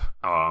splitting it up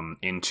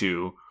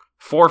into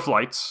 4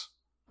 flights.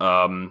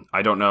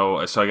 I don't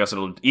know, so I guess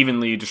it'll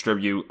evenly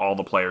distribute all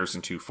the players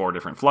into 4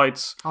 different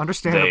flights.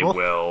 Understandable. They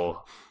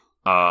will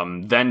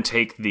then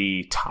take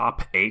the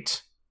top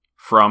 8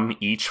 from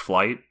each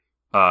flight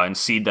and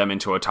seed them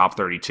into a top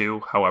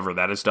 32, however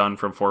that is done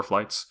from 4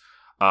 flights.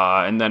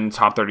 And then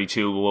top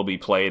 32 will be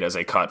played as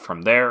a cut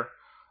from there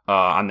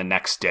on the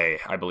next day,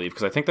 I believe,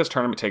 because I think this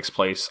tournament takes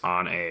place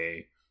on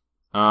a...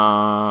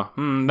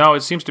 no,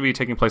 it seems to be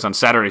taking place on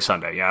Saturday,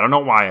 Sunday. Yeah, I don't know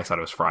why I thought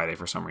it was Friday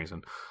for some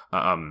reason.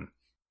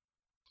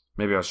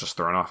 Maybe I was just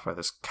thrown off by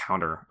this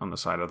counter on the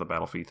side of the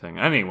Battlefy thing.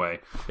 Anyway,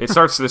 it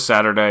starts this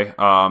Saturday.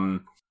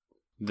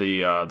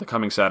 The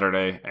coming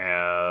Saturday,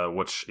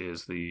 which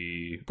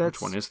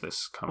one is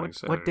this coming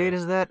Saturday? What date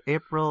is that?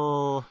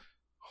 April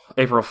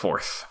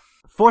 4th.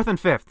 4th and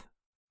 5th.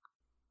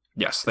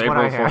 Yes, the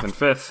April 4th and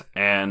 5th.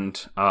 And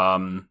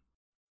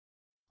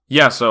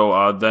yeah,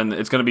 so then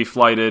it's going to be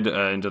flighted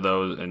into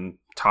those, and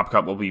Top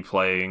Cup will be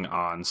playing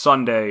on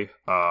Sunday.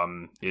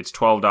 It's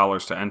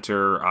 $12 to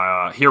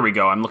enter. Here we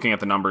go. I'm looking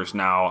at the numbers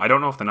now. I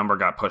don't know if the number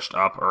got pushed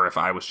up or if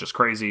I was just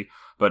crazy,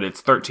 but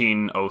it's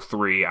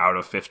 1303 out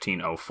of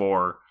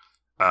 1504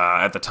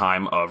 at the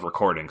time of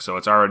recording. So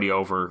it's already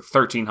over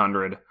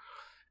 1,300.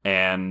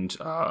 And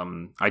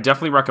I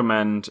definitely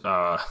recommend,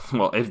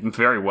 well, it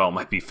very well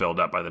might be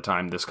filled up by the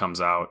time this comes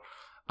out.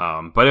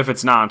 But if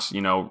it's not,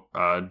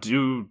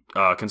 do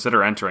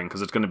consider entering,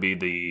 because it's going to be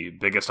the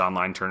biggest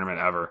online tournament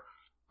ever.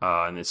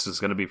 And this is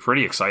going to be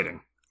pretty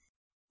exciting.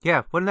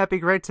 Yeah, wouldn't that be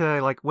great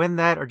to, like, win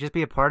that or just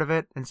be a part of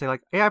it and say,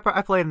 like, yeah,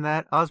 I played in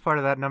that. I was part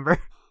of that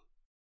number.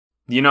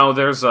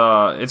 There's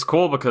it's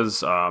cool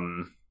because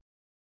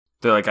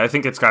they're like, I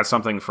think it's got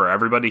something for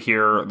everybody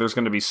here. There's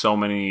going to be so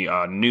many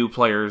new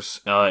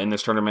players in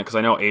this tournament, because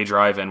I know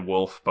A-Drive and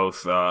Wolf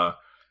both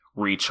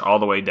reach all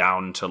the way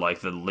down to, like,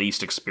 the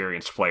least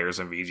experienced players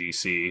in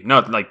VGC.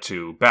 Not like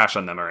to bash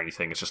on them or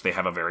anything, it's just they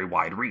have a very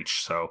wide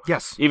reach. So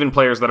yes, even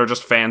players that are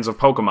just fans of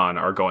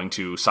Pokemon are going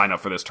to sign up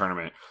for this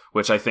tournament,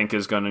 which I think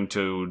is going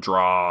to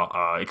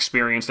draw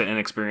experienced and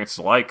inexperienced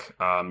alike.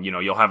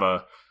 You'll have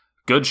a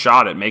good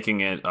shot at making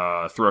it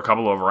through a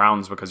couple of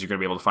rounds, because you're going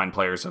to be able to find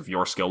players of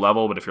your skill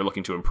level. But if you're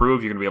looking to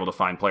improve, you're going to be able to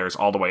find players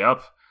all the way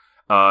up.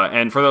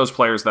 And for those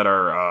players that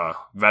are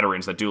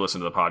veterans that do listen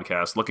to the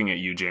podcast, looking at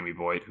you, Jamie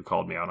Boyd, who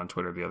called me out on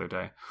Twitter the other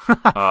day,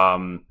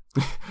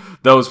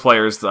 those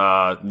players,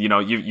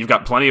 you've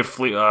got plenty of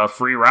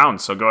free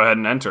rounds, so go ahead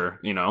and enter.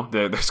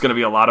 There's going to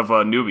be a lot of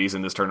newbies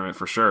in this tournament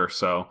for sure.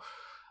 So,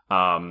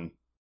 I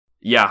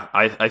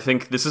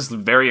think this is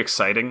very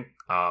exciting.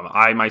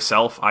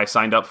 I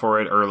signed up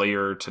for it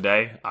earlier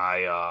today.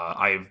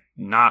 I'm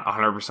not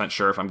 100%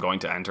 sure if I'm going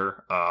to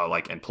enter,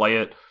 and play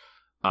it.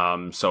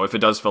 So if it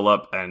does fill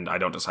up and I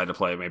don't decide to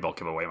play, maybe I'll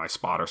give away my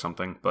spot or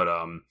something. But,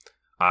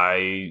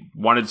 I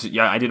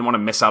didn't want to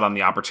miss out on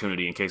the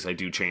opportunity in case I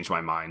do change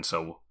my mind.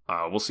 So,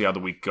 we'll see how the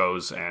week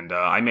goes. And,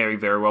 I may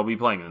very well be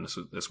playing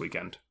this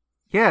weekend.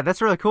 Yeah,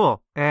 that's really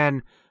cool.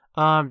 And,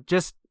 I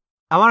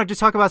want to just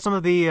talk about some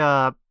of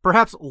the,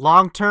 perhaps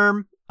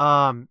long-term,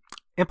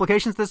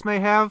 implications this may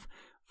have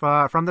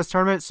from this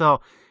tournament.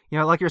 So,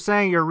 like you're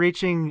saying, you're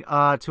reaching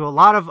to a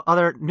lot of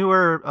other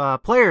newer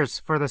players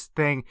for this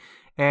thing.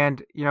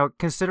 And,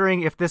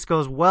 considering if this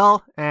goes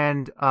well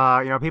and,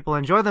 people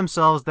enjoy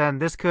themselves, then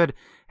this could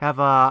have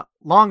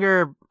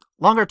longer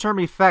term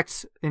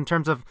effects in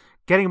terms of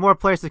getting more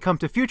players to come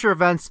to future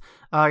events,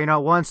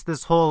 once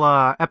this whole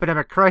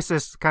epidemic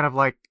crisis kind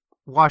of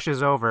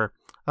washes over.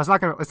 It's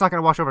not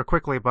gonna wash over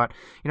quickly, but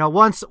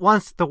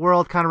once the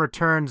world kind of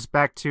returns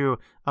back to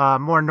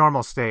more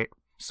normal state.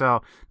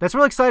 So that's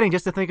really exciting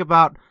just to think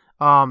about.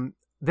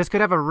 This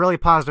could have a really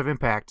positive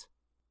impact.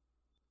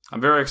 I'm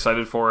very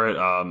excited for it.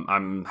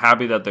 I'm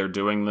happy that they're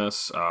doing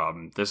this.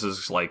 This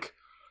is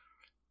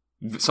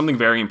something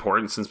very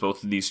important since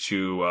both of these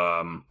two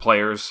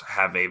players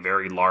have a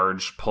very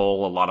large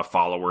pull, a lot of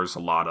followers, a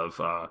lot of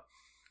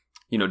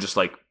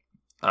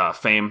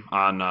fame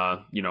on,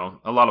 a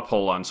lot of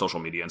pull on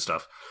social media and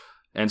stuff.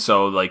 And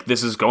so,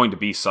 this is going to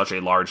be such a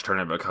large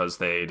tournament because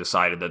they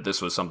decided that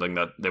this was something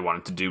that they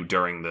wanted to do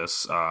during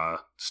this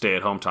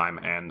stay-at-home time.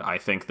 And I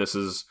think this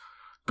is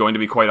going to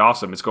be quite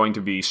awesome. It's going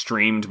to be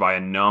streamed by a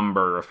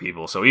number of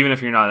people. So even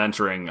if you're not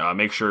entering,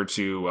 make sure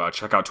to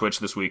check out Twitch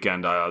this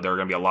weekend. There are going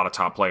to be a lot of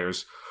top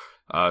players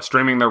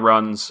streaming their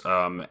runs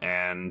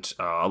and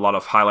a lot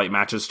of highlight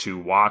matches to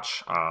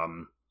watch.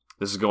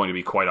 This is going to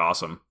be quite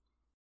awesome.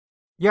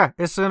 Yeah,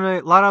 it's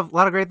a lot of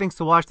great things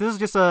to watch. This is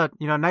just a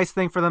nice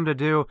thing for them to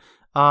do.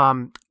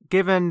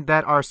 Given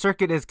that our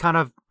circuit has kind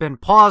of been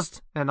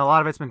paused and a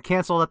lot of it's been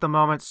canceled at the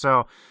moment,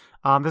 so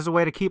this is a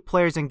way to keep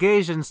players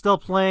engaged and still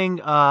playing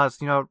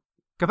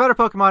competitive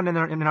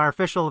Pokemon in our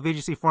official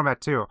VGC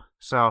format too.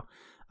 So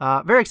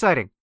very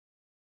exciting.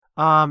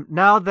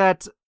 Now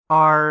that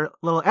our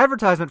little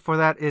advertisement for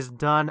that is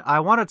done, I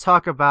want to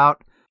talk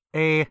about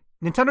a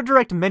Nintendo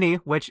Direct Mini,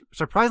 which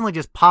surprisingly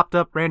just popped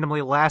up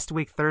randomly last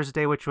week,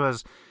 Thursday, which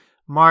was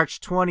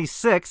March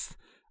 26th.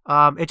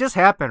 It just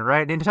happened,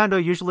 right?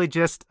 Nintendo usually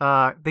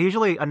they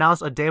usually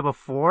announce a day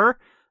before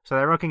so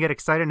that everyone can get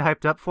excited and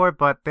hyped up for it,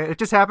 but it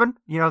just happened,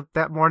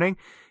 that morning.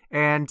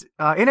 And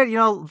in it,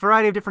 a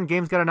variety of different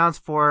games got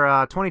announced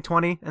for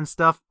 2020 and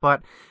stuff,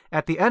 but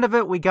at the end of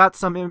it, we got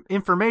some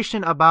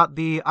information about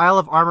the Isle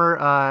of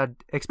Armor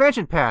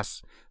expansion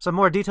pass. Some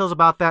more details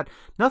about that.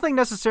 Nothing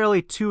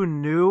necessarily too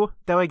new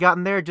that we got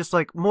in there, just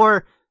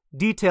more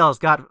details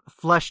got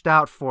fleshed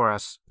out for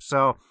us.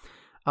 So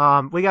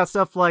we got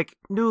stuff like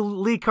new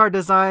league card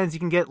designs. You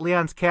can get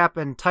Leon's cap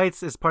and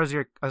tights as part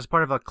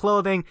of a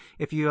clothing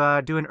if you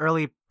do an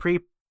early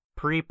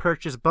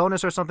pre-purchase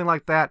bonus or something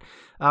like that.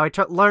 We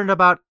learned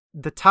about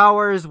the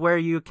towers where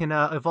you can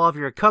evolve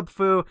your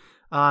Kubfu,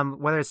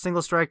 whether it's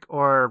single strike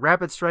or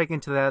rapid strike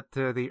into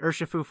the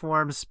Urshifu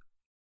forms.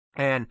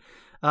 And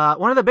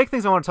one of the big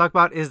things I want to talk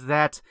about is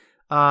that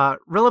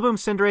Rillaboom,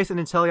 Cinderace, and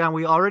Inteleon,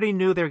 we already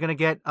knew they were going to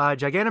get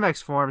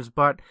Gigantamax forms,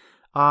 but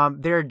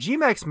their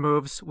Gmax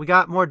moves, we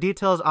got more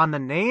details on the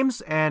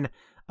names and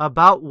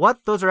about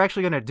what those are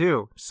actually going to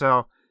do.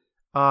 So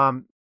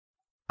I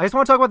just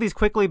want to talk about these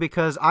quickly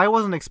because I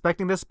wasn't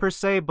expecting this per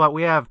se, but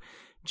we have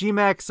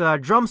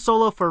Gmax Drum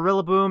Solo for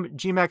Rillaboom,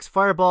 Gmax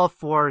Fireball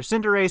for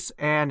Cinderace,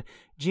 and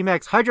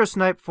Gmax Hydro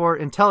Snipe for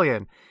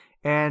Inteleon.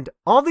 And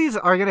all these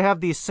are going to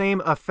have the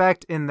same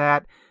effect in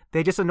that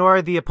they just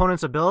ignore the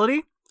opponent's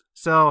ability.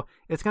 So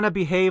it's going to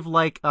behave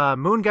like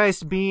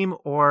Moongeist Beam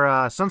or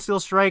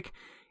Sunsteel Strike.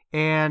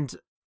 And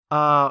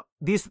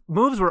these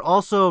moves were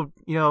also,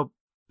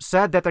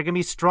 said that they're going to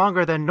be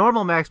stronger than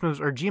normal max moves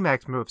or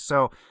Gmax moves.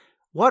 So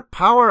what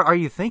power are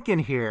you thinking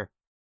here?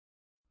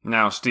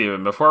 Now,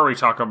 Steven, before we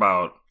talk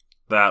about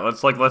that,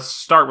 let's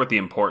start with the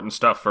important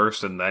stuff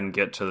first and then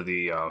get to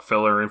the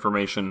filler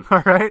information.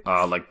 All right.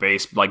 Like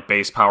base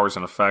powers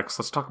and effects.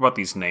 Let's talk about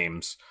these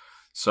names.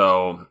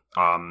 So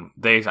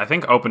they, I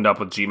think, opened up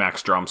with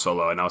Gmax Drum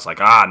Solo, and I was like,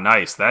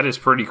 nice, that is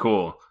pretty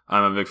cool.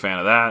 I'm a big fan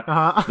of that.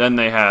 Uh-huh. Then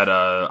they had,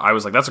 I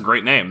was like, that's a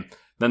great name.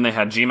 Then they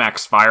had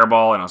Gmax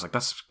Fireball, and I was like,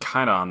 that's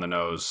kind of on the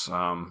nose.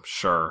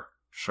 Sure.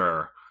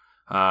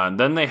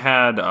 Then they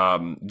had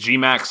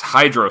Gmax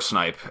Hydro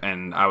Snipe,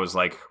 and I was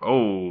like,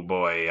 oh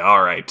boy,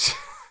 all right.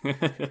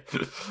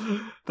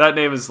 That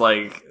name is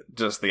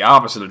just the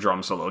opposite of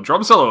Drum Solo.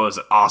 Drum Solo is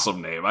an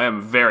awesome name. I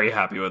am very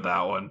happy with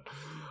that one.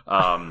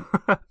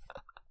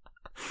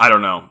 I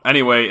don't know.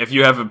 Anyway, if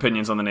you have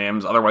opinions on the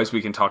names, otherwise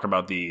we can talk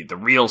about the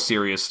real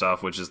serious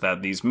stuff, which is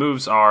that these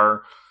moves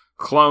are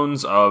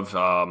clones of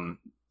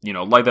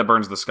Light That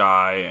Burns the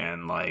Sky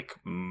and like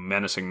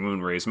Menacing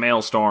Moonrays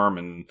Maelstrom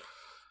and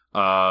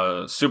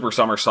Super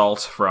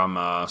Somersault from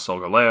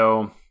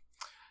Solgaleo.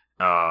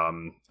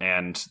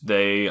 And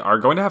they are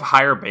going to have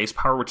higher base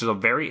power, which is a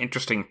very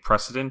interesting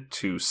precedent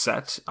to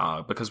set,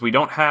 because we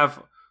don't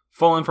have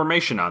full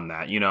information on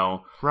that.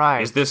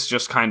 Right? Is this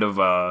just kind of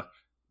a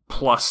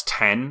plus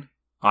 10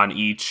 on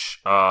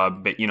each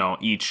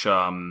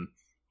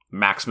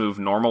max move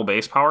normal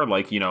base power?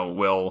 Like,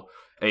 will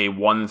a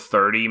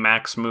 130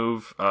 max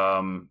move,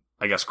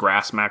 I guess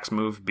grass max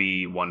move,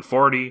 be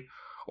 140,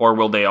 or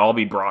will they all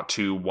be brought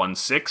to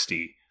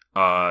 160?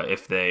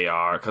 If they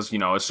are, because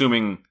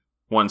assuming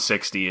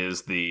 160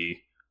 is the,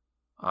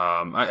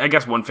 I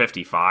guess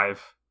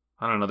 155.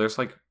 I don't know. There's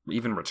like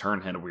even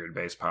Return had a weird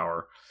base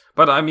power,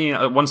 but I mean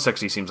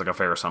 160 seems like a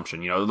fair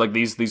assumption. Like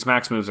these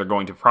max moves are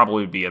going to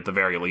probably be at the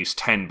very least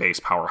 10 base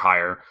power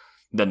higher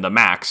than the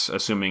max,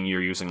 assuming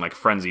you're using like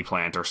Frenzy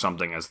Plant or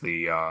something as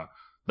the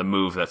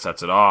move that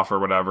sets it off or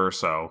whatever.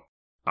 So,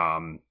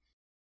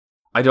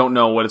 I don't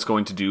know what it's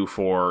going to do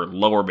for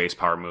lower base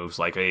power moves,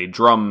 like a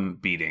drum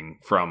beating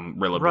from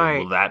Rillaboom. Right.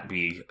 Will that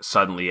be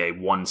suddenly a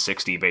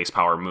 160 base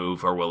power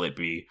move, or will it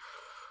be,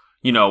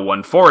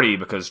 140,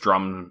 because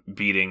drum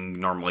beating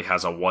normally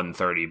has a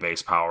 130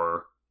 base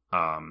power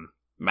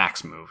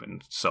max move,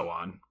 and so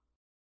on.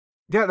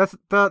 Yeah,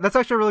 that's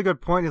actually a really good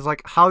point. Is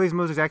like how these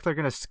moves exactly are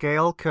going to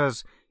scale,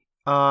 because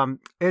I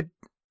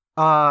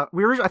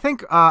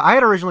think I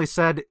had originally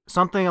said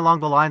something along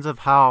the lines of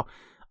how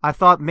I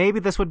thought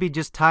maybe this would be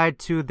just tied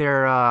to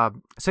their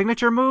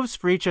signature moves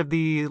for each of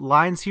the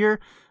lines here,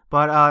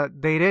 but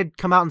they did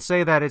come out and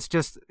say that it's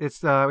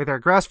either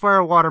a grass, fire,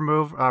 or water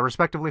move,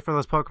 respectively, for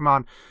those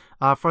Pokemon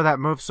for that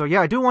move. So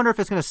yeah, I do wonder if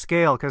it's going to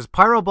scale, because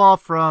Pyro Ball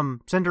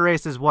from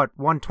Cinderace is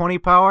 120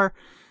 power,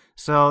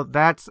 so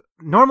that's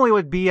normally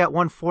would be at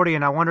 140,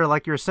 and I wonder,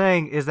 like you're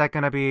saying, is that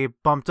going to be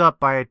bumped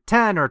up by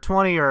 10 or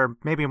 20 or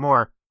maybe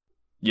more?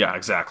 Yeah,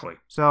 exactly.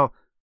 So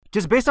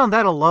just based on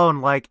that alone,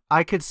 like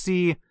I could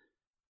see.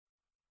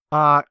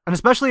 And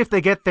especially if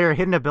they get their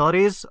hidden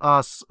abilities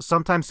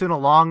sometime soon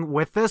along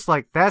with this,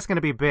 like that's going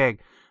to be big,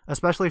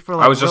 especially for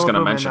like. I was just going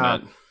to mention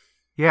it.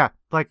 Yeah,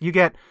 like you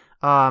get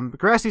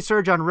Grassy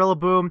Surge on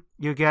Rillaboom,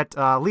 you get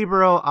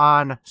Libero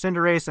on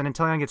Cinderace, and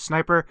Inteleon gets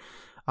Sniper.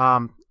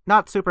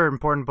 Not super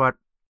important, but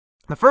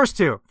the first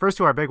two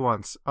are big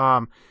ones.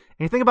 And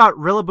you think about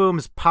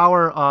Rillaboom's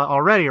power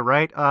already,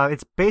 right?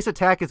 Its base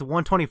attack is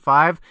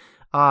 125.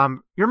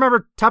 You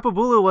remember Tapu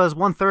Bulu was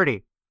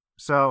 130,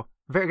 so.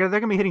 They're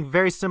going to be hitting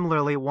very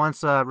similarly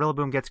once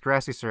Rillaboom gets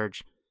Grassy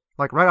Surge,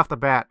 like right off the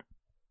bat.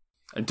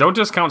 Don't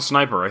discount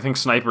Sniper. I think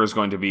Sniper is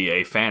going to be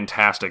a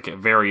fantastic,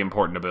 very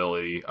important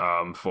ability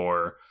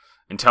for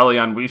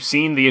Inteleon. We've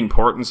seen the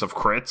importance of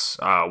crits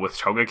with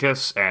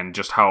Togekiss and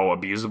just how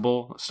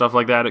abusable stuff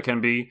like that it can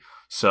be.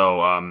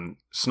 So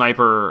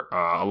Sniper,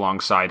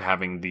 alongside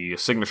having the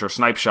signature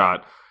Snipe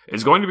Shot,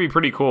 is going to be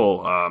pretty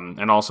cool,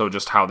 and also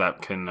just how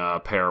that can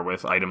pair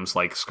with items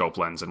like Scope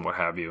Lens and what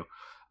have you.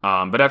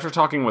 But after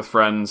talking with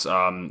friends,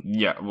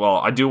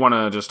 I do want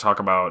to just talk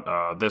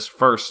about this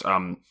first.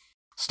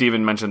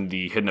 Steven mentioned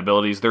the hidden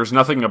abilities. There's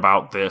nothing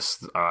about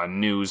this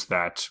news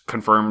that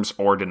confirms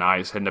or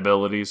denies hidden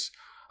abilities.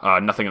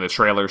 Nothing in the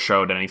trailer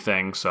showed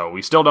anything, so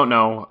we still don't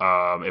know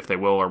if they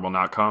will or will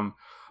not come.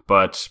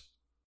 But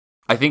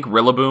I think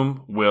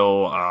Rillaboom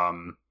will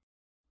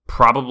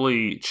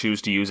probably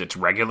choose to use its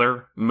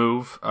regular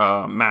move,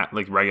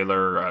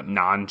 regular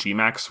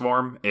non-Gmax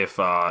form, if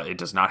it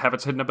does not have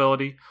its hidden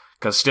ability.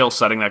 Because still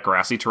setting that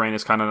grassy terrain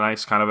is kind of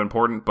nice, kind of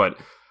important, but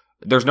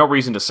there's no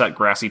reason to set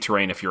grassy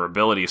terrain if your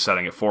ability is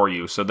setting it for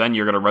you. So then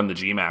you're going to run the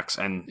Gmax,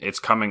 and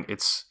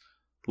it's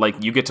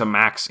like you get to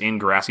max in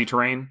grassy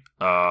terrain,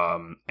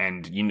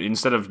 and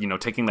instead of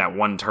taking that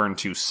one turn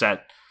to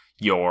set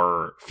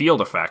your field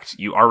effect,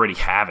 you already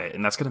have it,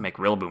 and that's going to make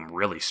Rillaboom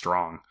really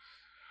strong.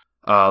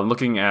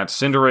 Looking at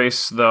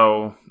Cinderace,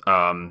 though,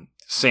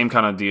 same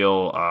kind of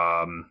deal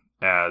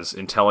as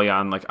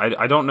Inteleon. Like,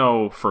 I don't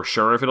know for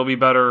sure if it'll be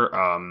better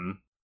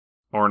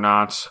or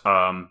not,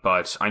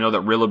 but I know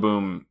that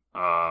Rillaboom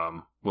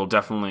will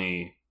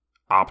definitely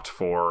opt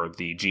for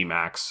the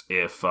Gmax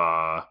if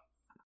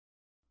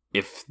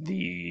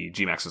the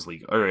Gmax is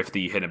legal, or if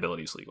the hidden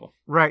ability is legal.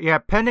 Right, yeah,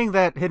 pending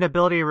that hidden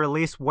ability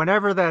release,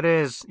 whenever that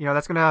is,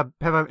 that's going to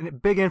have a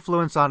big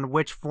influence on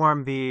which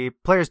form the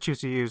players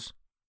choose to use.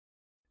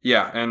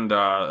 Yeah, and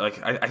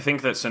I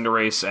think that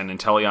Cinderace and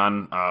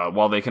Inteleon,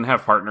 while they can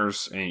have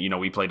partners, and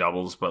we play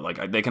doubles, but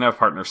like they can have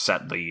partners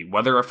set the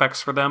weather effects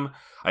for them,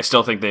 I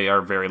still think they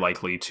are very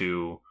likely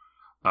to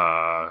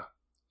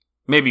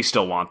maybe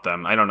still want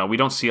them. I don't know. We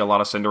don't see a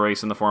lot of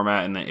Cinderace in the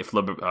format, and if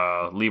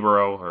Libero,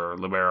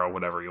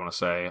 whatever you want to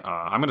say,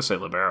 I'm going to say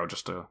Libero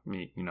just to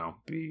be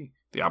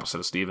the opposite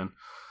of Steven.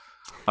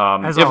 If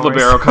always.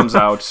 Libero comes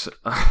out,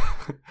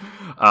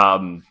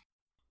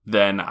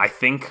 then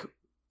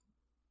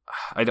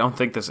I don't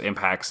think this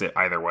impacts it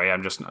either way.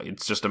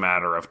 It's just a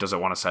matter of does it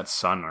want to set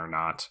Sun or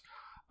not.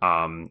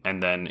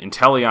 And then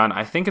Inteleon,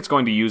 I think it's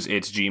going to use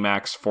its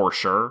Gmax for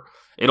sure.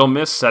 It'll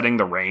miss setting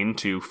the rain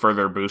to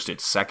further boost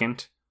its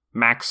second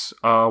max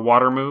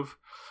water move,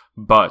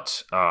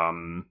 but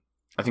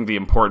I think the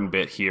important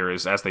bit here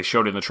is, as they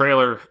showed in the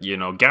trailer,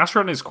 Gas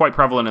Run is quite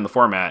prevalent in the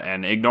format,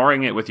 and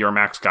ignoring it with your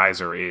Max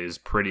Geyser is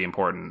pretty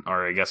important,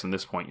 or I guess in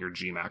this point, your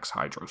G-Max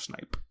Hydro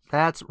Snipe.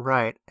 That's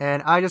right.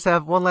 And I just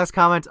have one last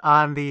comment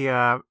on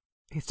the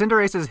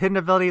Cinderace's hidden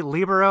ability,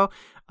 Libero.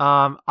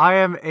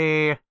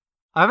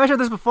 I've mentioned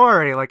this before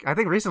already, like I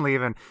think recently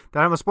even,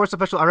 that I'm a sports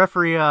official. I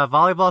referee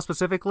volleyball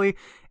specifically,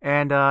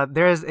 and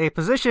there's a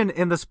position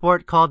in the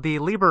sport called the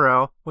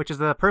libero, which is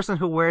the person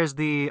who wears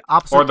the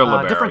opposite, or the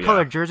libero, different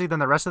colored jersey than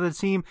the rest of the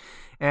team.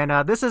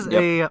 And this is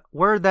a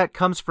word that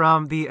comes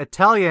from the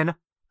Italian.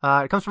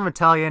 It comes from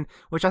Italian,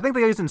 which I think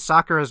they use in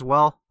soccer as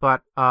well.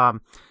 But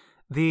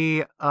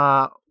the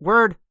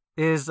word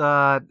is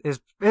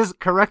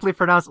correctly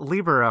pronounced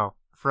libero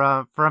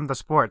from the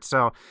sport.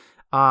 So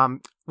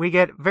we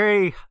get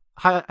very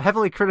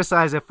heavily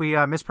criticized if we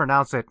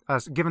mispronounce it,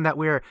 given that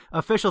we're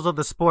officials of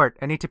the sport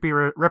and need to be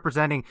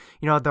representing,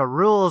 the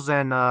rules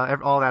and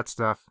all that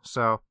stuff.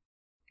 So,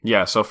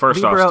 yeah. So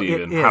first Libero, off,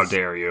 Steven, how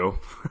dare you?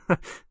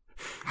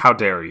 How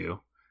dare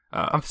you?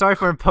 I'm sorry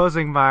for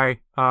imposing my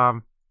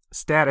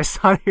status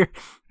on here.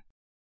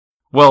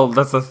 Well,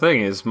 that's the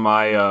thing is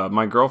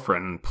my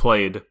girlfriend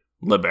played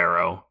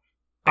libero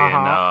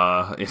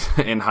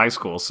in high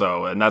school,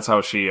 so, and that's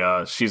how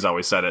she's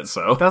always said it.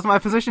 So that's my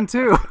position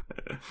too.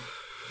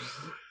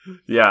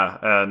 Yeah,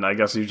 and I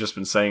guess you've just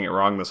been saying it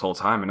wrong this whole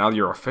time, and now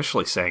you're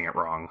officially saying it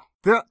wrong.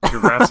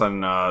 Congrats on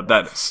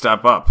that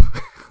step up.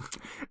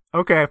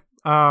 Okay.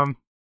 Well,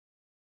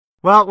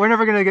 we're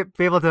never gonna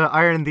be able to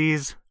iron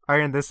this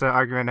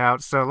argument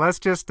out. So let's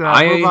just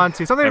move on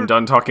to something. I'm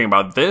done talking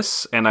about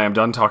this, and I am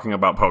done talking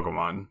about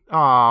Pokemon.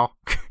 Oh.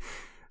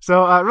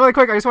 So really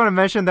quick, I just want to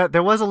mention that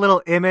there was a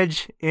little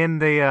image in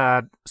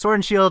the Sword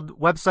and Shield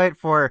website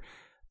for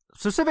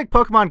specific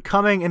Pokemon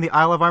coming in the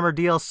Isle of Armor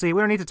DLC. We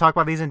don't need to talk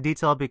about these in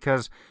detail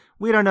because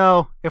we don't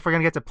know if we're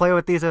going to get to play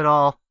with these at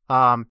all.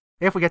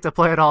 If we get to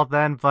play at all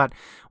then. But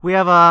we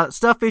have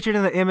stuff featured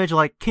in the image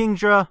like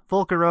Kingdra,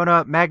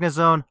 Volcarona,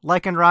 Magnezone,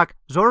 Lycanroc,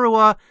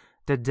 Zorua,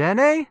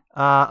 Dedenne,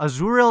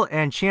 Azurill,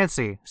 and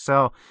Chansey.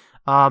 So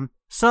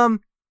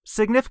some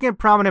significant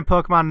prominent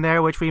Pokemon in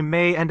there, which we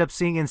may end up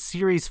seeing in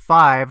Series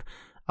 5.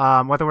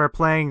 Whether we're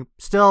playing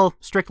still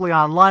strictly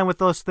online with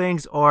those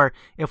things, or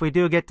if we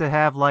do get to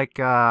have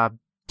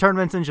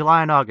tournaments in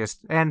July and August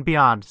and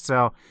beyond.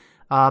 So,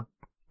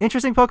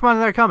 interesting Pokemon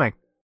that are coming.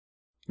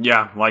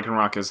 Yeah,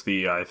 Lycanroc is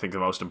I think the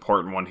most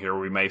important one here.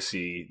 We may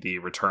see the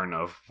return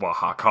of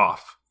Wahakov.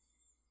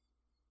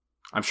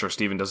 I'm sure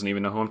Steven doesn't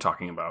even know who I'm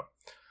talking about.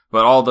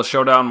 But all the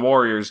Showdown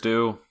Warriors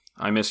do.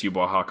 I miss you,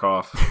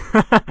 Wahakov.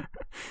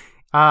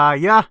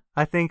 Yeah,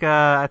 I think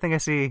I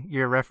see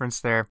your reference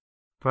there.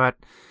 But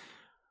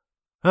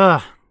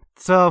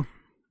so,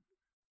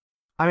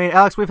 I mean,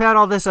 Alex, we've had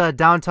all this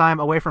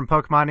downtime away from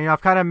Pokemon.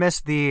 I've kind of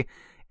missed the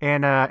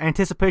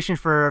anticipation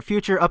for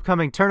future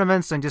upcoming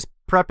tournaments and just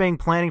prepping,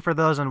 planning for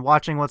those, and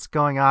watching what's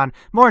going on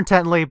more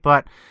intently.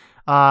 But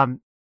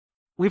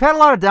we've had a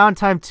lot of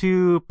downtime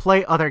to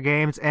play other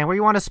games, and we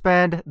want to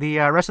spend the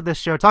rest of this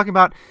show talking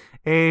about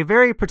a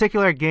very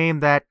particular game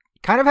that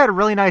kind of had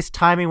really nice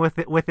timing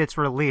with its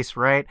release,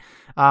 right?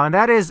 And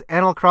that is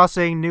Animal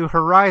Crossing New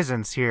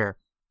Horizons here.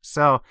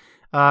 So,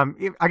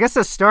 I guess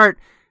to start,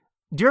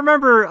 do you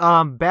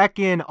remember back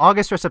in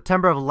August or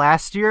September of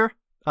last year,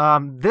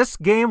 this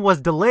game was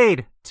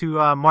delayed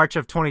to March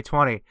of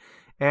 2020,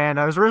 and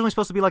it was originally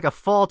supposed to be like a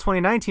fall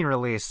 2019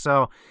 release.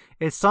 So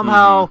it's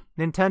somehow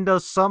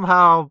Nintendo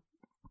somehow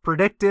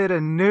predicted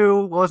and knew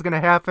what was going to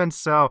happen.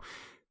 So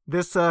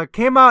this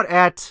came out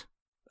at,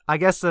 I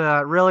guess,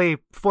 a really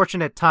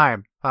fortunate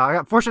time.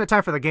 Fortunate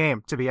time for the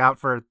game to be out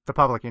for the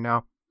public,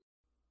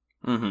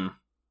 Mm-hmm.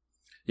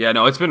 Yeah,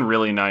 no, it's been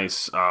really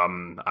nice.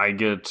 I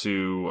get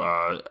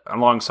to,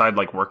 alongside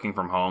working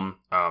from home,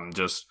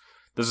 this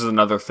is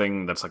another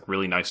thing that's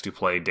really nice to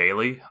play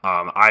daily.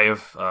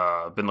 I've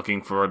been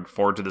looking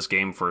forward to this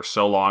game for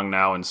so long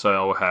now, and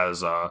so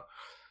has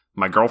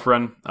my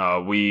girlfriend.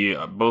 We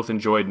both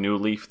enjoyed New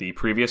Leaf, the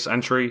previous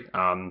entry,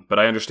 but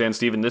I understand,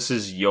 Steven, this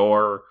is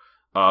your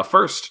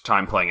first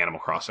time playing Animal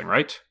Crossing,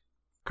 right?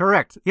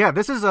 Correct. Yeah,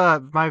 this is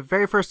my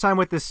very first time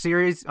with this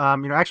series.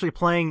 Actually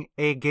playing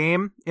a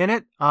game in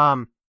it.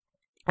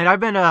 And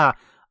I've been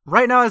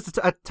right now, at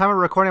the time of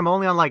recording, I'm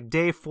only on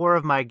day 4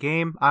 of my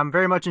game. I'm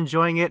very much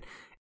enjoying it.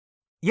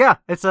 Yeah,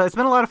 it's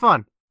been a lot of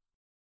fun.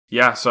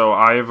 Yeah, so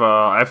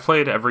I've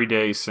played every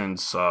day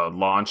since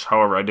launch.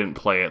 However, I didn't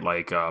play at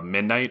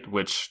midnight,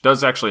 which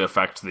does actually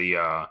affect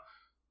the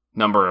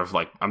number of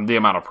the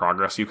amount of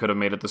progress you could have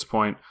made at this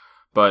point.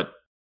 But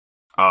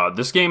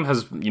this game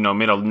has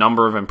made a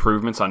number of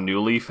improvements on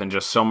New Leaf and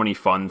just so many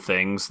fun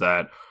things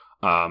that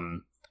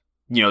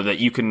that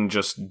you can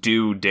just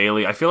do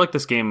daily. I feel like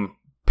this game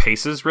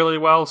paces really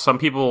well. Some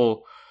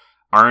people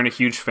aren't a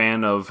huge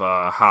fan of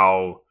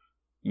how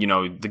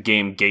the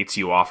game gates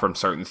you off from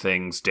certain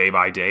things day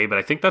by day. But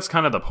I think that's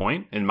kind of the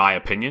point, in my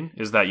opinion,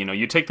 is that,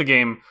 you take the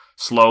game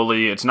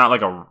slowly. It's not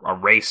like a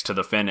race to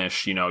the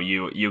finish.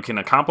 You can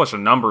accomplish a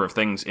number of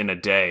things in a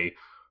day,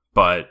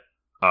 but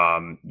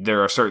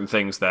there are certain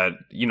things that,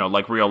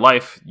 like real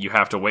life, you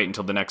have to wait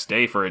until the next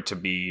day for it to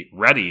be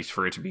ready,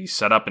 for it to be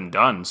set up and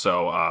done.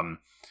 So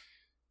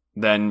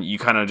then you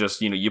kind of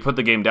just, you put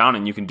the game down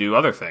and you can do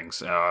other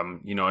things.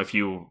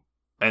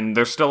 And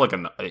there's still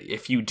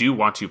if you do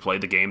want to play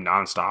the game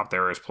nonstop,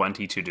 there is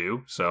plenty to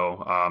do.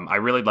 So I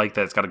really like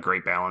that it's got a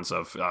great balance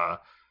of,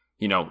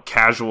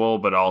 casual,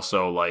 but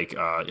also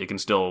it can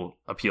still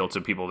appeal to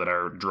people that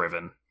are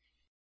driven.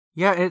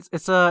 Yeah,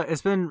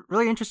 it's been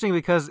really interesting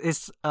because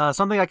it's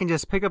something I can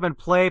just pick up and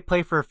play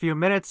for a few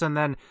minutes and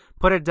then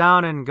put it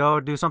down and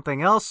go do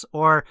something else.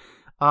 Or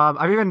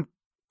I've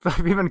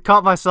even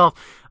caught myself.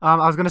 I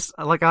was gonna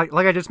like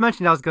I just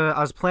mentioned. I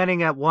was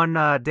planning at one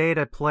day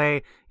to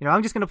play.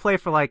 I'm just gonna play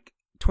for like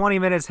 20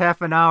 minutes,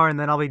 half an hour, and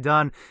then I'll be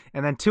done.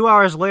 And then 2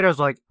 hours later, I was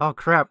like, oh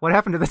crap, what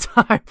happened to the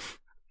time?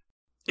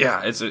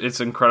 Yeah, it's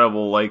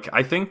incredible.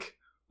 I think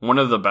one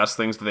of the best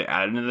things that they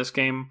added into this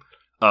game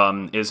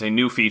is a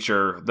new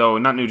feature, though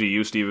not new to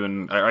you,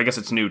 Steven. I guess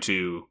it's new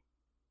to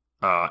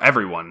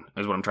everyone.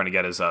 Is what I'm trying to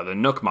get is the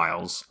Nook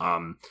Miles.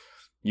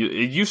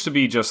 It used to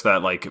be just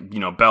that,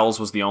 bells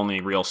was the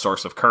only real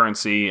source of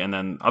currency, and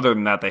then other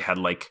than that, they had,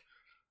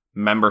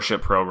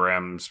 membership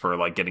programs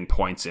for, getting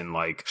points in,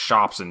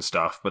 shops and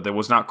stuff, but there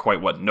was not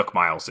quite what Nook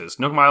Miles is.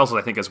 Nook Miles,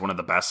 I think, is one of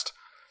the best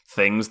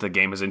things the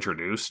game has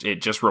introduced.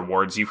 It just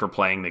rewards you for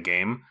playing the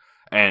game,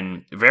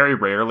 and very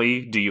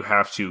rarely do you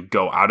have to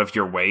go out of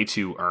your way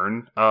to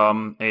earn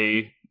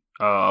a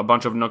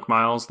bunch of Nook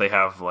Miles. They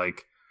have,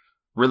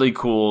 really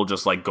cool,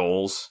 just,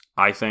 goals,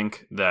 I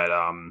think, that,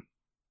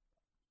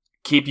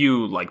 keep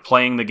you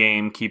playing the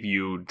game, keep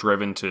you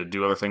driven to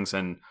do other things,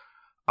 and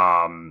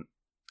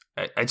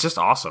it's just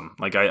awesome.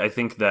 I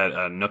think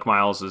that Nook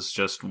Miles is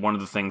just one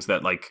of the things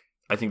that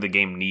I think the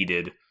game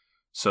needed,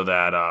 so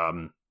that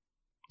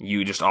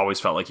you just always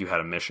felt like you had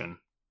a mission,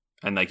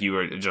 and you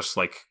were just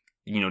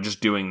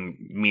just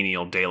doing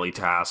menial daily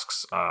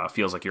tasks.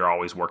 Feels like you're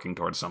always working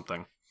towards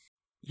something.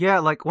 Yeah,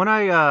 when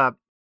I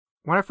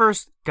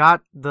first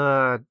got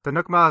the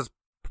Nook Miles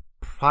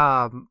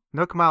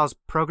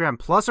Program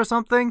Plus or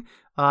something,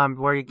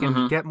 where you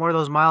can get more of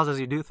those miles as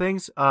you do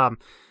things. I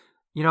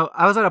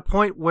was at a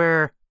point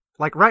where,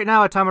 right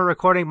now at time of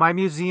recording, my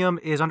museum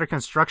is under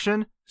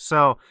construction,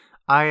 so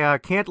I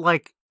can't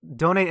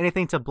donate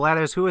anything to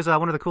Blathers, who is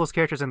one of the coolest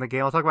characters in the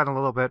game. I'll talk about him in a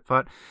little bit,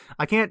 but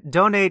I can't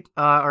donate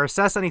or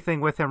assess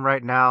anything with him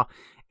right now,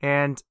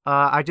 and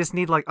I just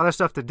need other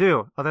stuff to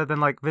do other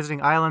than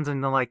visiting islands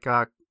and then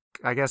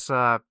I guess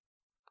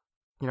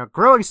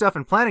growing stuff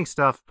and planting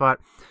stuff, but.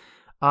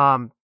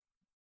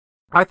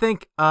 I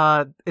think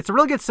it's a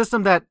really good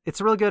system. It's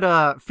a really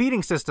good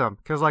feeding system,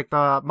 because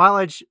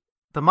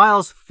the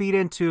miles feed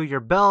into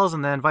your bells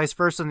and then vice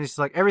versa, and it's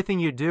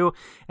everything you do,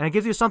 and it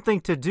gives you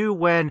something to do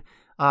when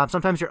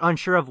sometimes you're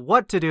unsure of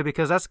what to do,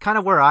 because that's kind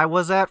of where I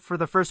was at for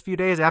the first few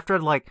days after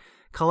I'd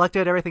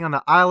collected everything on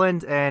the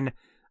island and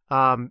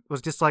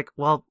was just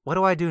well, what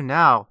do I do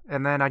now?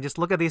 And then I just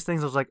look at these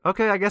things. I was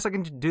okay, I guess I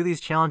can do these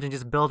challenges and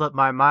just build up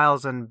my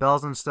miles and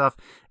bells and stuff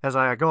as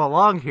I go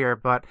along here,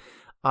 but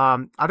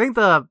I think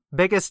the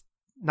biggest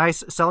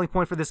nice selling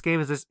point for this game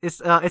is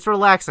it's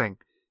relaxing.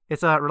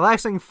 It's a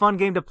relaxing, fun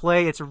game to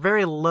play. It's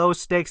very low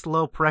stakes,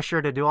 low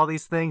pressure to do all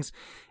these things,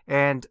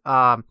 and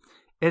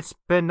it's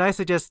been nice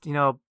to just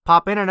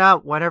pop in and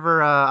out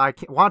whenever I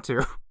want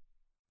to.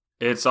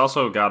 It's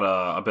also got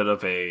a bit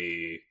of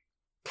a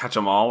catch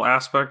 'em all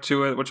aspect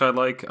to it, which I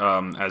like,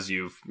 as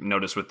you've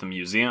noticed with the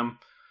museum,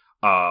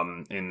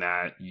 in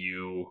that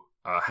you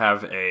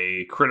have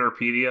a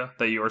Critterpedia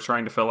that you are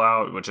trying to fill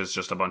out, which is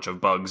just a bunch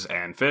of bugs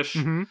and fish,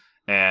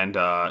 and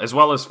as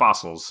well as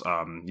fossils.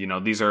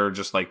 These are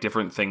just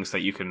different things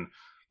that you can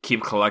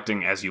keep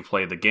collecting as you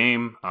play the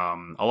game.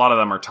 A lot of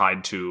them are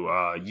tied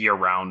to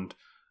year-round,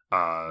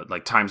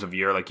 times of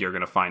year. You're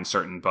going to find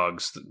certain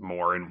bugs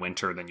more in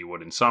winter than you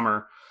would in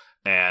summer,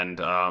 and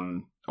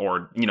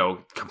or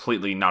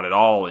completely not at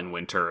all in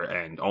winter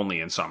and only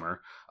in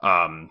summer.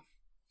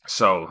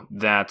 So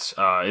that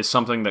is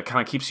something that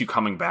kind of keeps you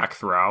coming back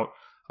throughout.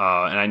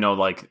 And I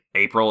know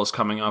April is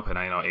coming up, and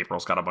I know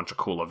April's got a bunch of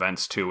cool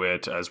events to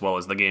it, as well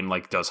as the game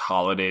does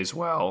holidays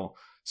well.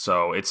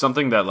 So it's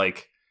something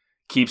that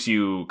keeps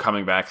you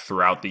coming back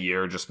throughout the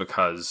year, just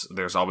because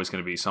there's always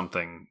going to be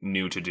something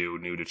new to do,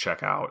 new to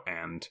check out,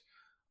 and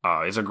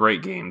it's a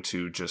great game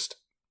to just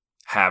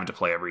have to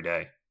play every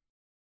day.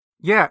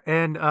 Yeah,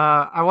 and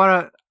I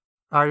want to.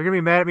 You're going to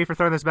be mad at me for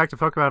throwing this back to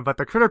Pokemon, but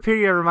the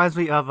Critterpedia reminds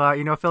me of,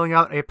 filling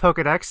out a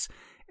Pokedex.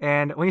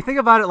 And when you think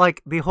about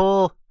it, the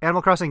whole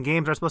Animal Crossing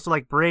games are supposed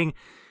to, bring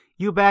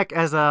you back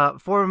as a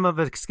form of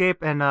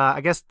escape. And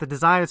I guess the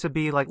design is to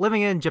be,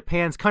 living in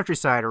Japan's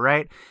countryside,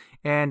 right?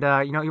 And,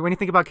 when you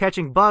think about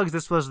catching bugs,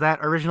 this was that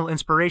original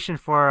inspiration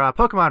for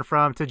Pokemon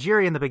from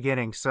Tajiri in the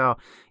beginning. So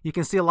you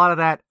can see a lot of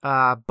that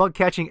bug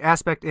catching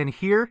aspect in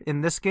here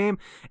in this game.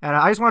 And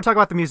I just want to talk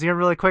about the museum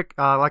really quick,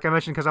 like I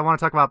mentioned, because I want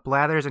to talk about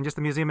Blathers and just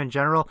the museum in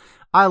general.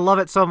 I love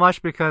it so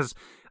much because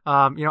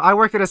I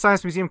work at a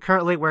science museum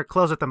currently where it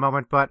closed at the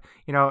moment, but,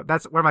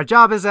 that's where my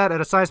job is at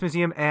a science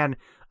museum. And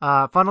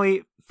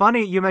funny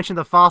you mentioned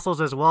the fossils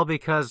as well,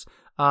 because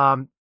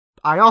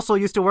I also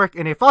used to work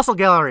in a fossil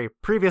gallery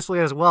previously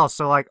as well.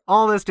 So like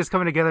all this just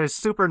coming together is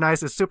super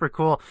nice. It's super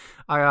cool.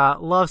 I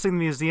love seeing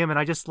the museum, and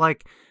I just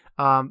like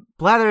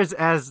Blathers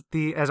as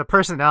a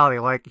personality.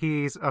 Like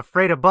he's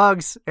afraid of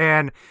bugs,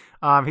 and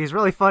he's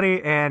really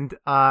funny. And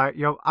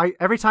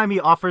every time he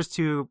offers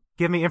to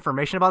give me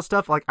information about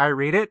stuff, like I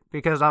read it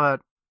because I'm a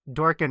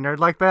dork and nerd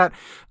like that.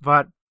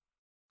 But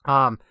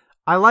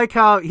I like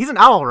how he's an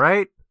owl,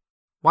 right?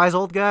 Wise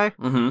old guy.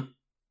 Mm-hmm.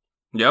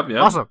 Yep.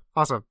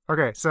 Awesome.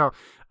 Okay, so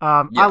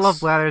Yes. I love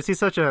Blathers. He's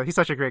such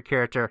a great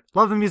character.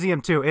 Love the museum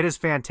too. It is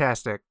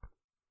fantastic.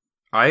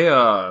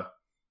 I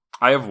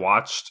have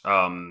watched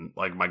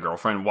like my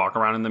girlfriend walk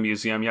around in the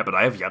museum yet, but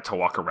I have yet to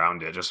walk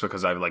around it just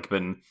because I've like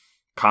been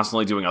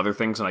constantly doing other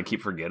things and I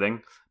keep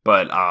forgetting.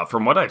 But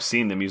from what I've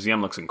seen, the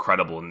museum looks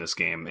incredible in this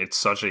game. It's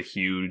such a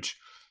huge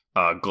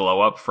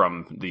glow up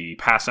from the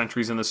past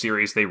entries in the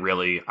series. They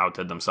really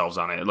outdid themselves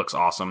on it. It looks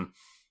awesome.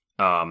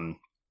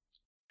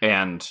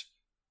 And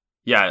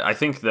yeah, I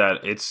think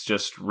that it's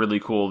just really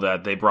cool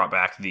that they brought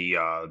back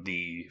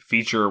the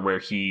feature where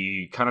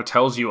he kind of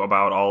tells you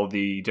about all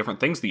the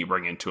different things that you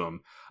bring into him.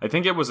 I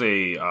think it was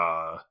a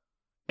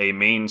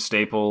main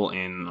staple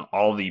in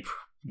all the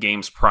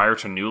games prior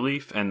to New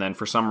Leaf, and then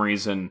for some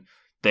reason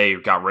they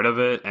got rid of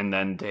it, and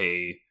then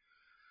they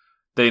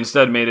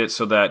instead made it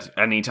so that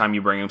anytime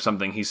you bring him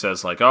something, he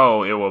says like,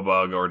 "Oh,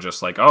 Iwabug," or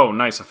just like, "Oh,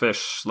 nice, a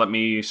fish. Let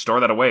me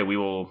store that away.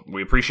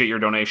 We appreciate your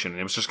donation."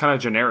 And it was just kind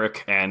of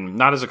generic and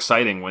not as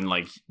exciting when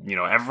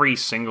every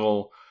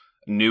single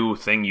new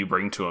thing you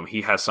bring to him,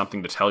 he has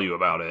something to tell you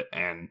about it,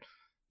 and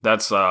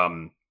that's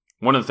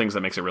one of the things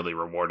that makes it really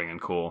rewarding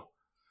and cool.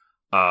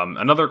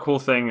 Another cool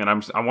thing, and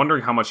I'm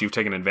wondering how much you've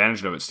taken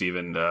advantage of it,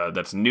 Steven,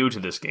 that's new to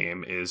this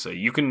game, is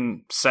you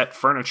can set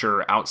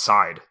furniture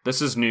outside.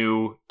 This is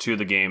new to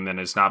the game and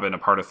has not been a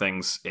part of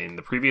things in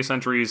the previous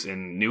entries.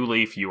 In New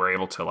Leaf, you were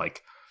able to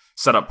like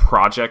set up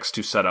projects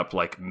to set up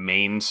like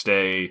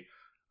mainstay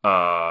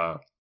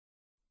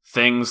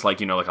things like,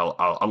 like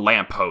a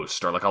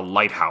lamppost or like a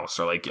lighthouse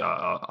or like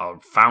a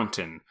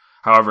fountain.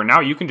 However, now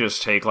you can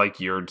just take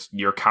like your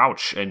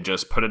couch and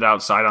just put it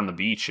outside on the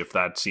beach if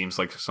that seems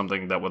like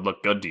something that would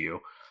look good to you.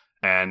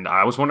 And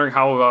I was wondering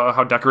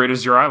how decorated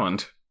is your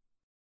island?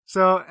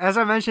 So as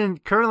I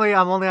mentioned, currently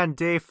I'm only on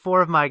day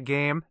 4 of my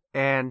game,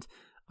 and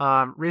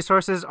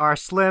resources are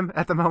slim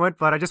at the moment.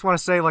 But I just want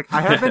to say, like,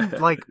 I have been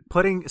like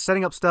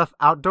setting up stuff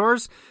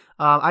outdoors.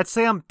 I'd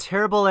say I'm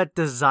terrible at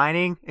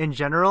designing in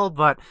general,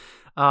 but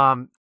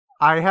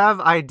I have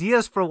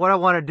ideas for what I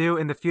want to do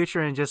in the future,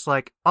 and just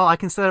like, I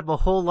can set up a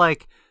whole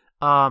like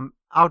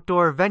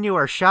outdoor venue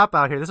or shop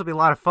out here. This will be a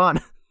lot of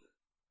fun.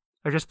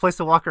 Or just place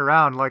to walk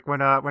around, like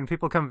when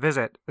people come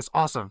visit. It's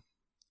awesome.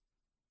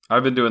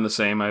 I've been doing the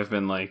same. I've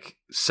been like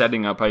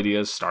setting up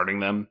ideas, starting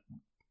them,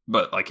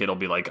 but like it'll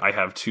be like I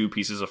have 2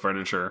 pieces of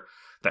furniture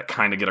that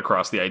kind of get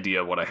across the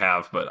idea of what I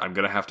have, but I'm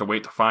gonna have to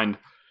wait to find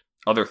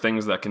other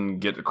things that can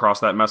get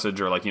across that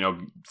message, or like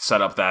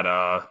set up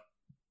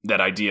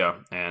that idea,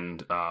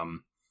 and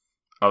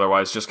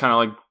otherwise just kind of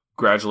like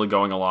gradually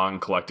going along,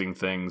 collecting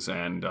things,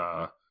 and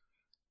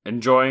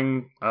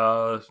enjoying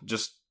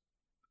just,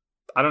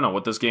 I don't know,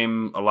 what this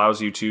game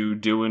allows you to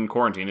do in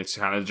quarantine. It's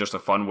kind of just a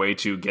fun way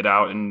to get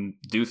out and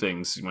do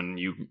things when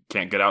you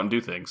can't get out and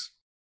do things.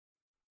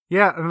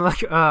 Yeah, and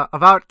like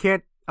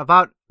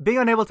about being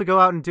unable to go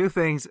out and do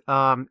things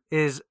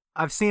is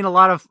I've seen a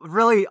lot of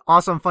really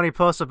awesome, funny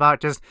posts about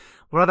just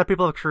what other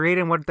people have created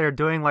and what they're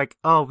doing. Like,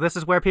 this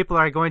is where people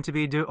are going to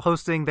be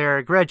hosting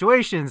their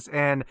graduations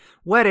and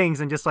weddings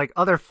and just like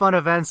other fun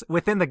events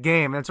within the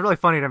game. And it's really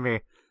funny to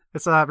me.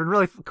 It's been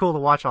really cool to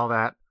watch all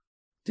that.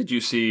 Did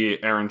you see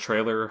Aaron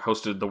Traylor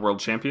hosted the World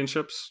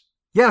Championships?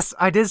 Yes,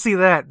 I did see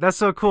that. That's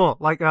so cool.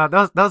 Like,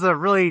 that was a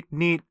really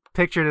neat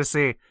picture to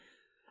see.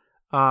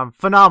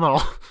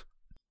 Phenomenal.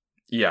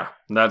 Yeah,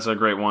 that's a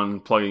great one,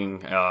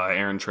 plugging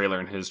Aaron Traylor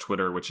and his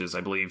Twitter, which is,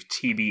 I believe,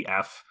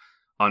 TBF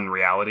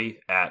Unreality,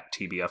 at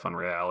TBF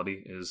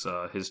Unreality is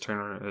his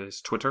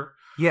Twitter.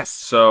 Yes.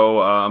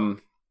 So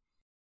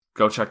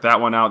go check that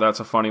one out. That's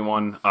a funny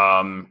one.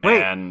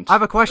 Wait, and I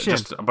have a question.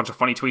 Just a bunch of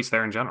funny tweets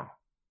there in general.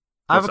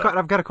 I've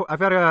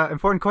got an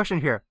important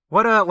question here.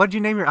 What did you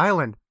name your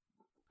island?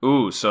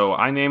 Ooh, so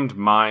I named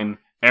mine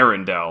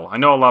Arendelle. I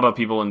know a lot of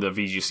people in the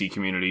VGC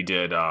community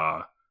did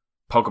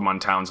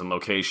Pokemon towns and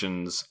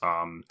locations,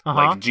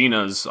 like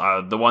Gina's,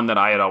 the one that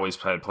I had always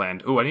had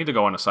planned. Ooh, I need to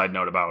go on a side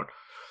note about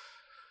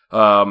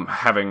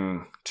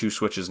having 2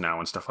 Switches now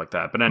and stuff like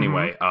that. But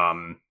anyway,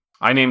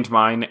 I named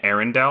mine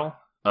Arendelle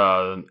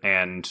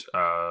and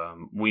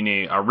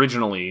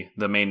originally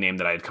the main name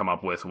that I had come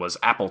up with was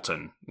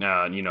Appleton.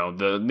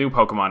 The new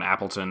Pokemon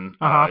Appleton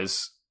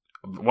is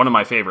one of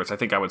my favorites. I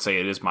think I would say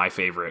it is my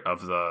favorite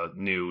of the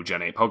new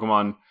Gen 8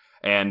 Pokemon.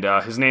 And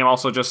his name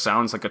also just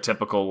sounds like a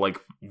typical like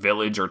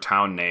village or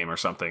town name or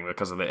something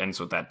because it ends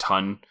with that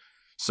ton.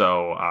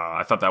 So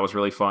I thought that was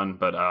really fun.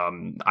 But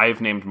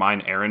I've named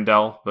mine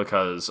Arendelle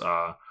because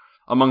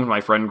among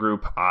my friend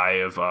group,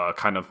 I have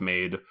kind of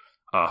made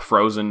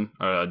Frozen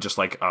just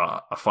like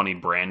a funny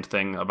brand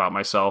thing about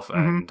myself.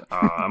 And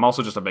I'm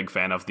also just a big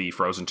fan of the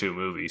Frozen 2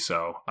 movie.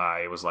 So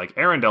I was like,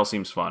 Arendelle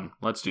seems fun.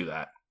 Let's do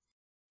that.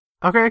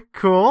 Okay,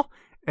 cool.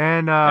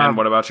 And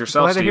what about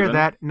yourself, glad Steven? to hear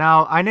that.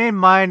 Now, I named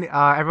mine,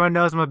 everyone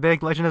knows I'm a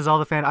big Legend of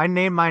Zelda fan. I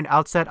named mine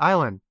Outset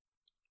Island.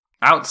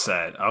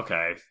 Outset,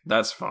 okay.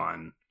 That's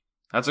fun.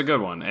 That's a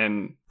good one.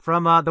 And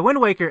from the Wind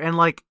Waker, and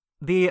like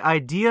the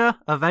idea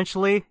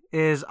eventually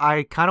is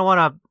I kind of want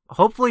to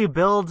hopefully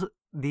build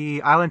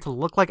the island to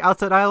look like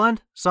Outset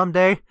Island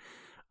someday.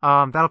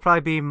 That'll probably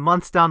be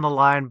months down the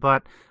line,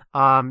 but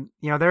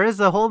there is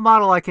a whole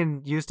model I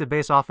can use to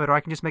base off it, or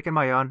I can just make it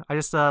my own. I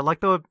just I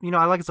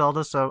like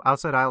Zelda, so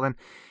Outset Island.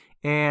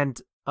 And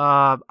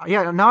now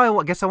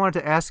I guess I wanted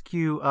to ask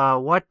you,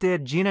 what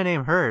did Gina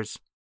name hers?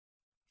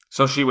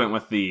 So she went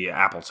with the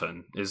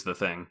Appleton is the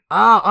thing.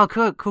 Oh,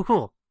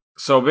 cool.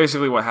 So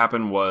basically what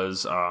happened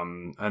was,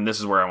 and this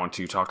is where I want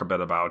to talk a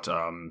bit about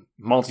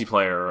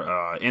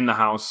multiplayer in the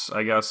house,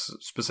 I guess,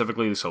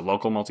 specifically, so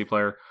local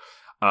multiplayer.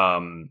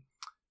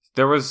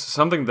 There was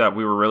something that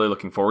we were really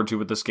looking forward to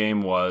with this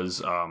game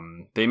was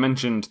they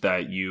mentioned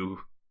that you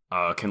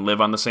can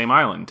live on the same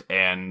island.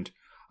 And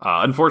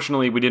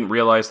unfortunately, we didn't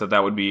realize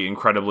that would be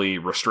incredibly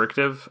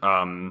restrictive.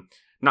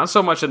 Not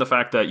so much in the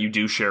fact that you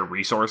do share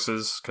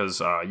resources,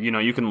 because,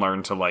 you can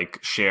learn to like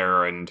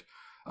share and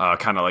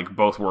kind of like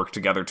both work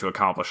together to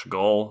accomplish a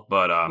goal.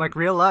 But like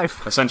real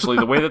life. Essentially,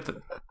 the way that...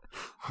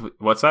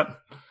 What's that?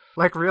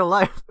 Like real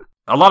life.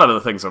 A lot of the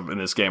things in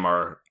this game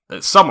are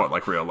somewhat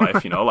like real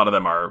life. A lot of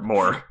them are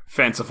more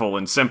fanciful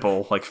and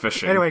simple, like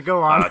fishing. Anyway,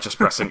 go on. Just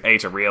pressing A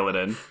to reel it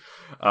in.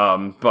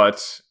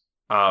 But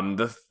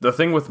the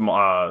thing with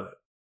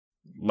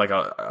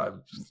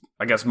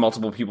I guess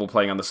multiple people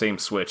playing on the same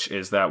Switch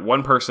is that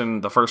one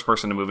person, the first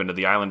person to move into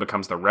the island,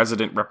 becomes the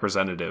resident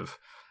representative.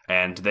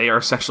 And they are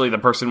essentially the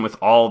person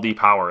with all the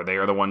power. They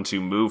are the one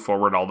to move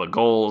forward all the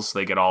goals.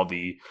 They get all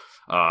the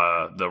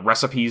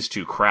recipes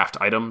to craft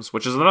items,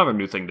 which is another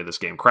new thing to this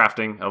game.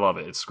 Crafting, I love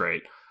it. It's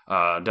great.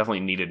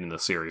 Definitely needed in the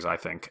series, I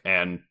think.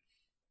 And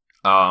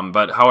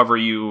but however,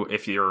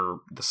 if you're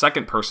the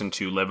second person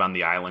to live on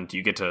the island,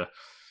 you get to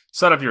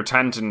set up your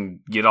tent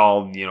and get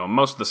all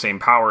most of the same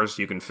powers.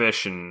 You can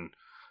fish and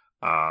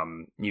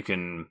you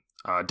can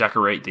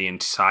decorate the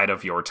inside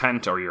of your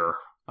tent or your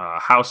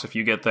house if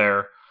you get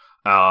there.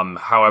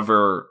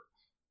 However,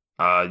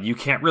 you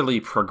can't really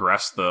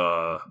progress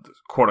the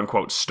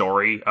quote-unquote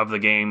story of the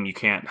game. You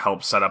can't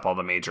help set up all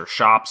the major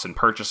shops and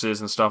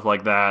purchases and stuff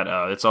like that.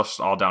 It's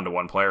all down to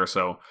one player,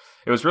 so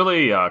it was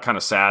really kind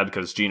of sad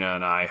because Gina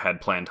and I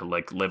had planned to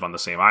like live on the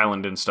same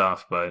island and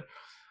stuff, but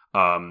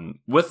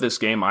with this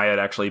game, I had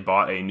actually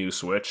bought a new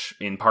Switch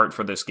in part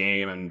for this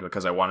game and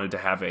because I wanted to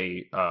have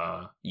a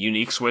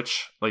unique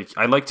Switch. Like,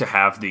 I like to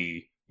have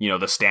the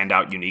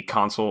standout unique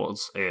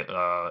consoles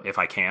if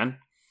I can.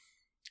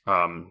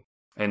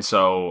 And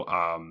so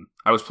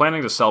I was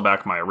planning to sell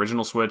back my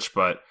original Switch,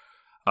 but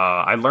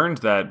I learned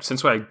that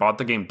since I bought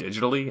the game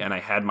digitally and I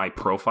had my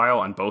profile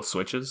on both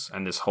Switches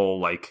and this whole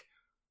like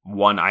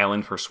one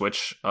island per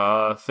Switch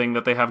thing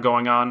that they have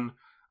going on,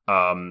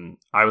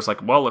 I was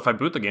like, well, if I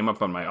boot the game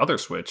up on my other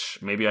Switch,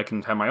 maybe I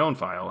can have my own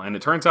file. And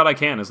it turns out I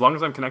can. As long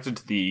as I'm connected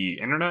to the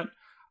internet,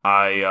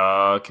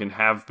 I can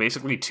have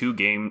basically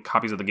 2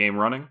 copies of the game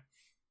running.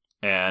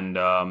 And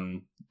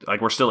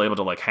we're still able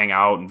to like hang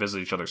out and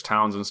visit each other's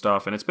towns and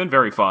stuff, and it's been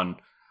very fun.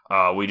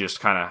 We just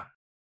kind of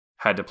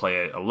had to play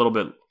it a little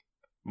bit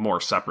more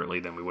separately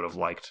than we would have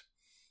liked.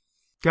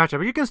 Gotcha,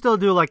 but you can still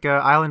do like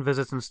island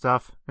visits and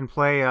stuff and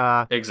play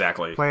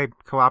exactly play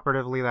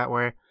cooperatively that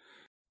way.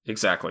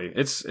 Exactly,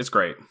 it's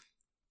great.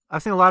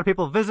 I've seen a lot of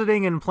people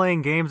visiting and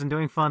playing games and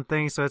doing fun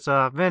things, so it's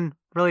been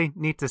really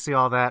neat to see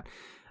all that.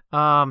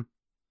 I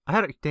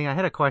had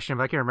a question,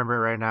 but I can't remember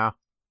it right now.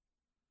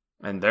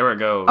 And there it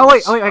goes. Oh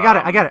wait, I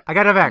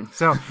got it back.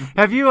 So,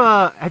 have you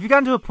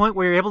gotten to a point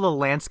where you're able to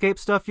landscape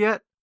stuff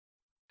yet?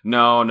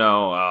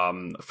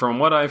 No. From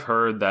what I've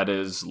heard, that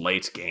is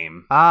late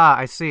game. Ah,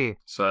 I see.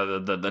 So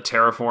the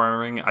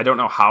terraforming, I don't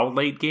know how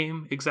late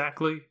game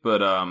exactly,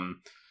 but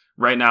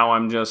right now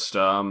I'm just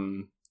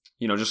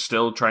just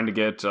still trying to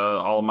get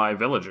all my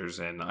villagers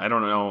in. I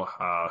don't know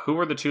who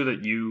were the 2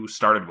 that you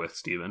started with,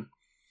 Steven?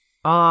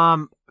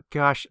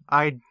 Gosh,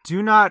 I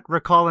do not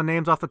recall the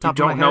names off the top of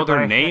my head. You don't know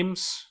their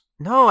names?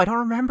 No, I don't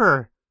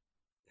remember.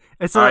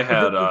 It's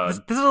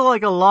this is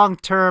like a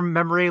long-term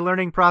memory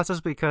learning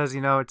process because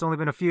it's only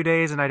been a few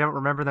days and I don't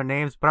remember their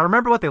names, but I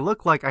remember what they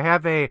look like. I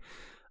have a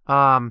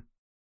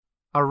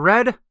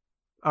red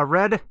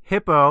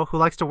hippo who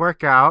likes to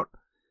work out,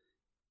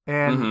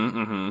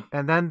 And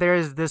and then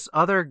there's this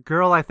other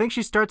girl. I think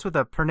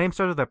her name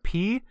starts with a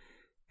P,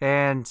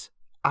 and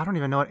I don't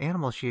even know what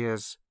animal she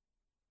is.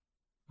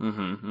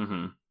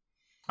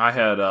 I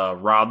had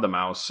Rod the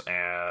mouse,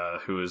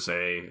 who is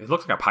it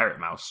looks like a pirate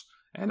mouse,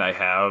 and I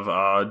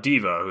have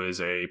Diva, who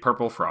is a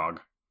purple frog.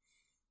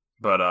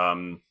 But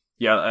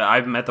yeah,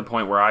 I'm at the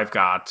point where I've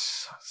got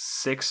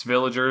 6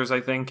 villagers,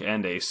 I think,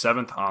 and a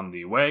 7th on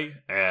the way,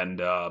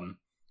 and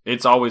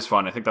it's always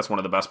fun. I think that's one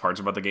of the best parts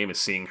about the game is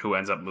seeing who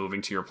ends up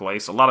moving to your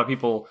place. A lot of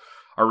people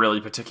are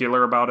really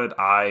particular about it.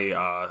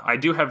 I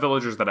do have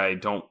villagers that I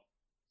don't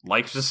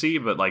like to see,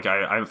 but like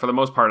I for the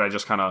most part, I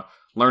just kind of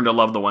learn to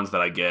love the ones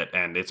that I get,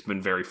 and it's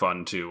been very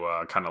fun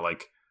to kind of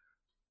like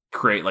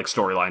create like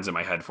storylines in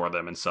my head for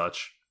them and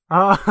such.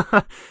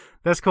 Oh,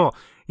 that's cool.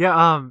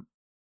 Yeah.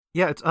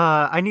 Yeah.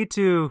 I need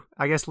to,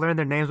 I guess, learn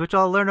their names, which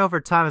I'll learn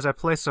over time as I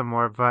play some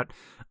more. But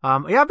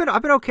yeah, I've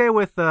been okay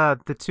with the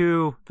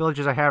 2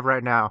 villagers I have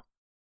right now.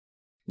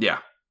 Yeah,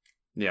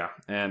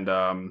 and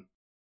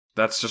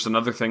that's just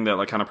another thing that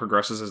like kind of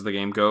progresses as the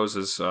game goes.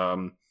 Is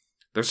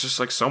there's just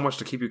like so much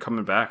to keep you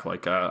coming back.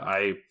 Like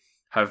I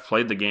have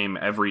played the game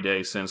every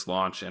day since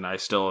launch, and I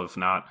still have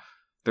not.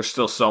 There's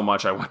still so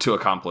much I want to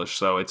accomplish.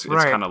 So it's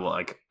Right. kind of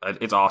like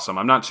it's awesome.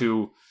 I'm not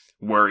too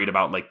worried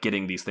about like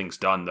getting these things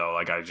done though.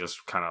 Like I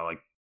just kind of like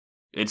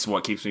it's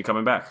what keeps me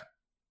coming back.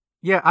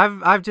 Yeah,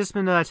 I've just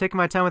been taking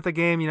my time with the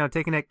game,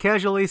 taking it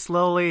casually,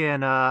 slowly,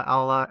 and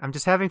I'm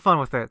just having fun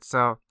with it.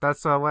 So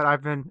that's what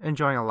I've been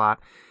enjoying a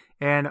lot.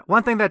 And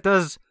one thing that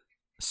does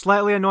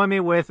slightly annoy me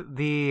with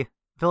the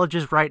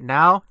villages right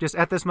now, just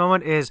at this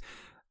moment, is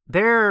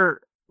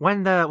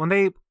when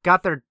they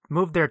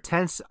moved their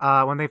tents,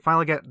 when they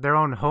finally get their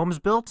own homes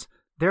built,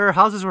 their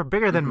houses were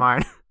bigger than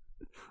mine.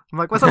 I'm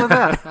like, what's up with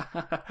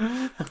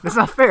that? That's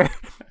not fair.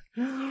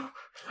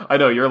 I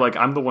know, you're like,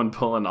 I'm the one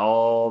pulling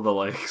all the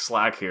like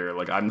slack here.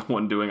 Like I'm the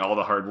one doing all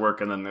the hard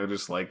work, and then they're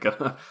just like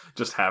gonna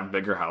just have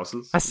bigger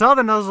houses. I saw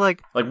them and I was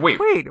like, wait,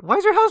 why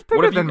is your house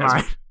bigger than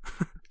mine?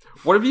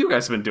 What have you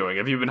guys been doing?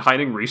 Have you been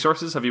hiding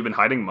resources? Have you been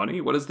hiding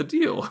money? What is the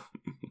deal?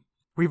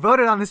 We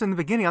voted on this in the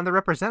beginning. I'm the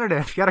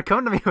representative. You gotta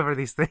come to me over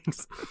these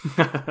things.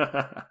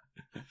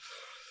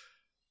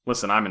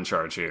 Listen, I'm in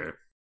charge here.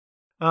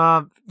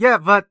 Yeah,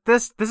 but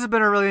this has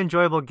been a really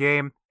enjoyable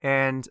game,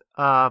 and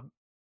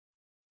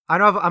I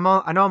know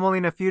I'm only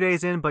in a few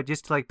days in, but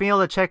just like being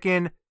able to check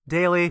in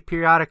daily,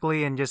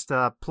 periodically, and just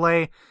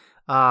play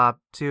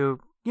to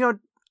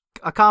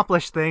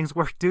accomplish things,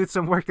 do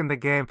some work in the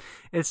game.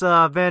 It's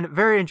been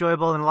very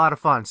enjoyable and a lot of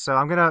fun.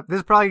 So this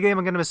is probably a game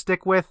I'm gonna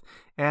stick with,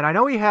 and I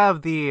know we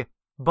have the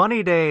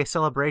Bunny Day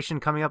celebration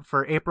coming up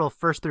for April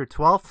 1st through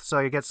 12th, so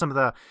you get some of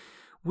the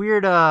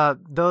weird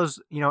those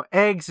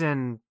eggs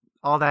and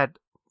all that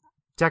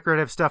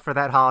decorative stuff for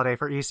that holiday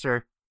for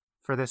Easter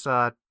for this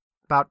about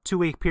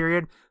 2-week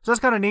period. So that's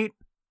kind of neat.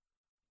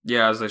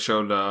 Yeah, as they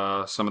showed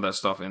some of that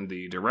stuff in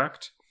the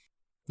direct.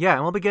 Yeah,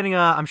 and we'll be getting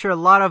I'm sure a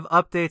lot of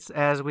updates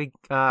as we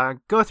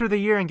go through the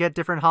year and get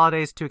different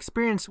holidays to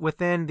experience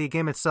within the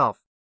game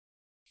itself.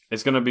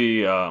 It's going to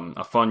be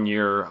a fun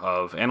year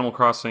of Animal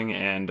Crossing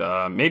and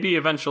maybe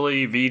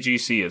eventually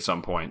VGC at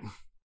some point.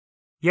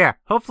 Yeah,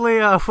 hopefully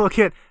we'll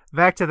get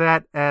back to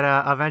that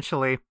at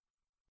eventually.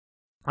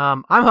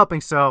 I'm hoping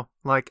so.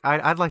 Like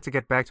I'd like to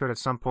get back to it at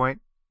some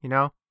point.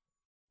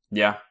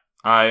 Yeah,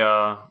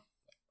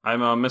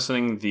 I'm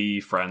missing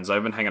the friends.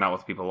 I've been hanging out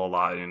with people a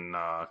lot in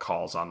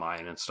calls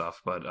online and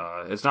stuff, but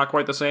it's not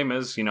quite the same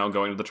as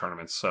going to the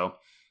tournaments. So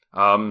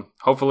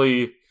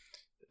hopefully,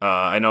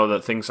 I know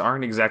that things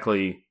aren't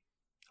exactly.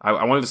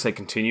 I wanted to say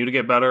continue to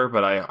get better,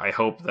 but I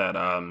hope that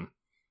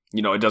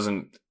it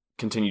doesn't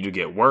continue to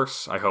get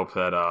worse. I hope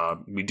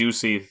that we do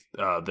see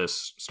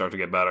this start to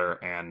get better,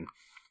 and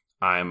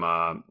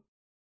I'm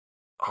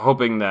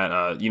hoping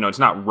that it's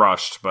not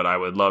rushed, but I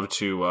would love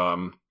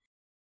to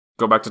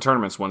go back to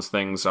tournaments once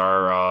things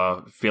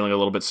are feeling a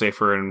little bit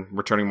safer and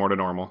returning more to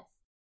normal.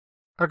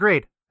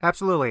 Agreed.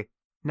 Absolutely.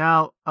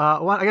 Now,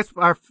 I guess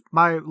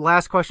my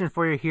last question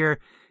for you here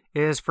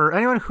is for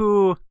anyone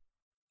who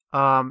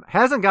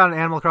hasn't gotten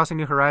Animal Crossing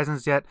New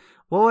Horizons yet.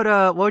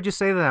 What would you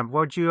say to them?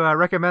 Would you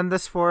recommend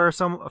this for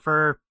someone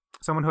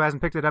who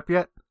hasn't picked it up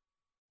yet?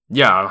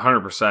 Yeah,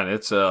 100%.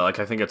 It's I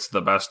think it's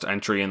the best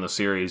entry in the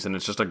series, and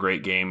it's just a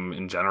great game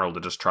in general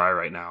to just try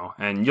right now.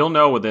 And you'll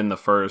know within the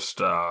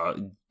first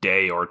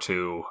day or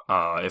two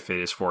if it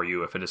is for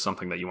you, if it is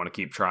something that you want to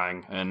keep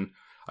trying. And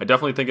I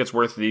definitely think it's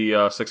worth the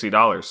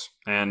 $60.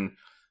 And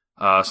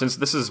since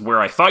this is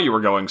where I thought you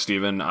were going,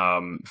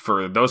 Steven,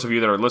 for those of you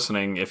that are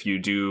listening, if you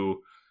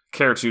do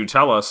care to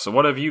tell us,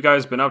 what have you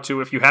guys been up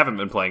to if you haven't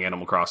been playing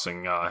Animal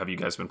Crossing? Have you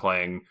guys been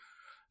playing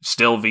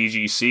still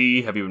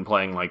VGC? Have you been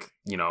playing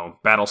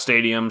Battle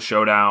Stadium,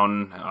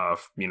 Showdown,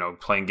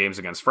 playing games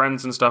against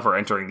friends and stuff, or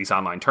entering these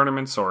online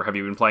tournaments, or have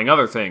you been playing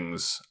other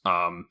things?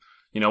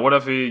 What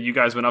have you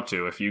guys been up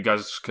to? If you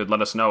guys could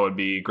let us know, it'd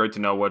be great to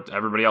know what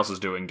everybody else is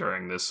doing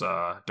during these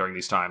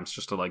times,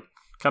 just to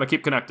kind of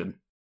keep connected.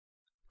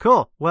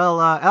 Cool.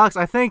 Well, Alex,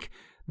 I think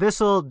this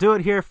will do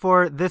it here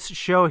for this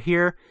show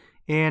here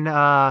in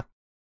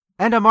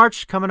end of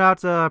March, coming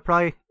out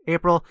probably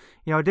April.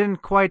 Didn't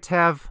quite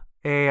have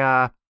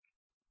an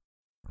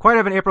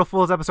April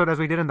Fool's episode as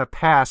we did in the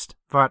past,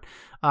 but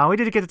we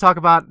did get to talk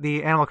about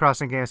the Animal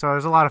Crossing game, so it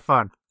was a lot of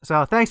fun.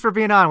 So thanks for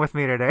being on with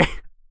me today.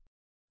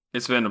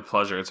 It's been a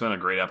pleasure. It's been a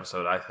great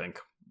episode, I think.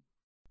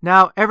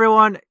 Now,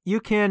 everyone, you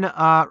can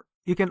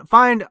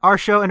find our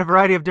show in a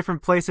variety of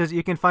different places.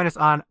 You can find us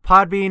on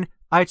Podbean,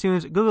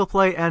 iTunes, Google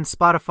Play, and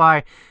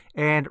Spotify.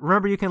 And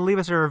remember, you can leave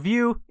us a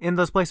review in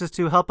those places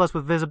to help us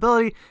with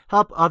visibility,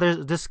 help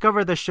others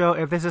discover the show.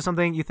 If this is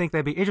something you think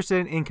they'd be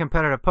interested in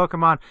competitive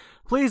Pokemon,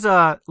 please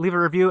leave a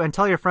review and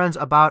tell your friends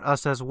about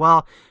us as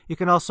well. You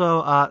can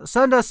also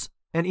send us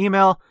an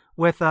email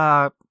with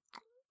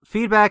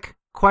feedback,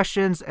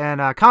 questions,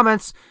 and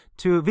comments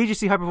to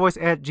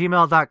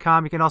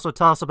vgchypervoice@gmail.com. You can also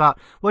tell us about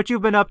what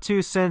you've been up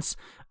to since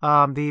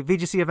the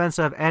VGC events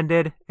have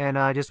ended and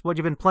just what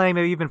you've been playing.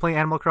 Maybe you've been playing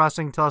Animal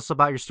Crossing. Tell us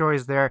about your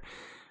stories there.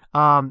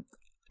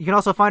 You can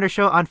also find our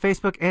show on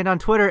Facebook and on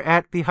Twitter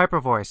at The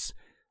Hypervoice.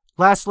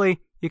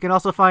 Lastly, you can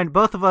also find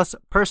both of us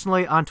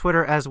personally on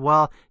Twitter as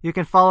well. You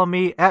can follow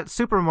me at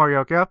Super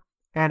Morioka.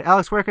 And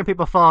Alex, where can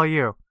people follow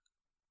you?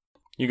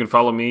 You can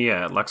follow me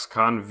at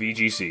Lexicon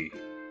VGC.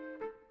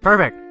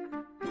 Perfect.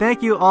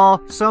 Thank you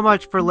all so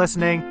much for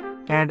listening,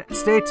 and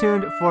stay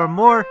tuned for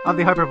more of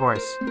The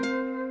Hypervoice.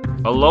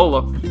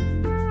 Alola.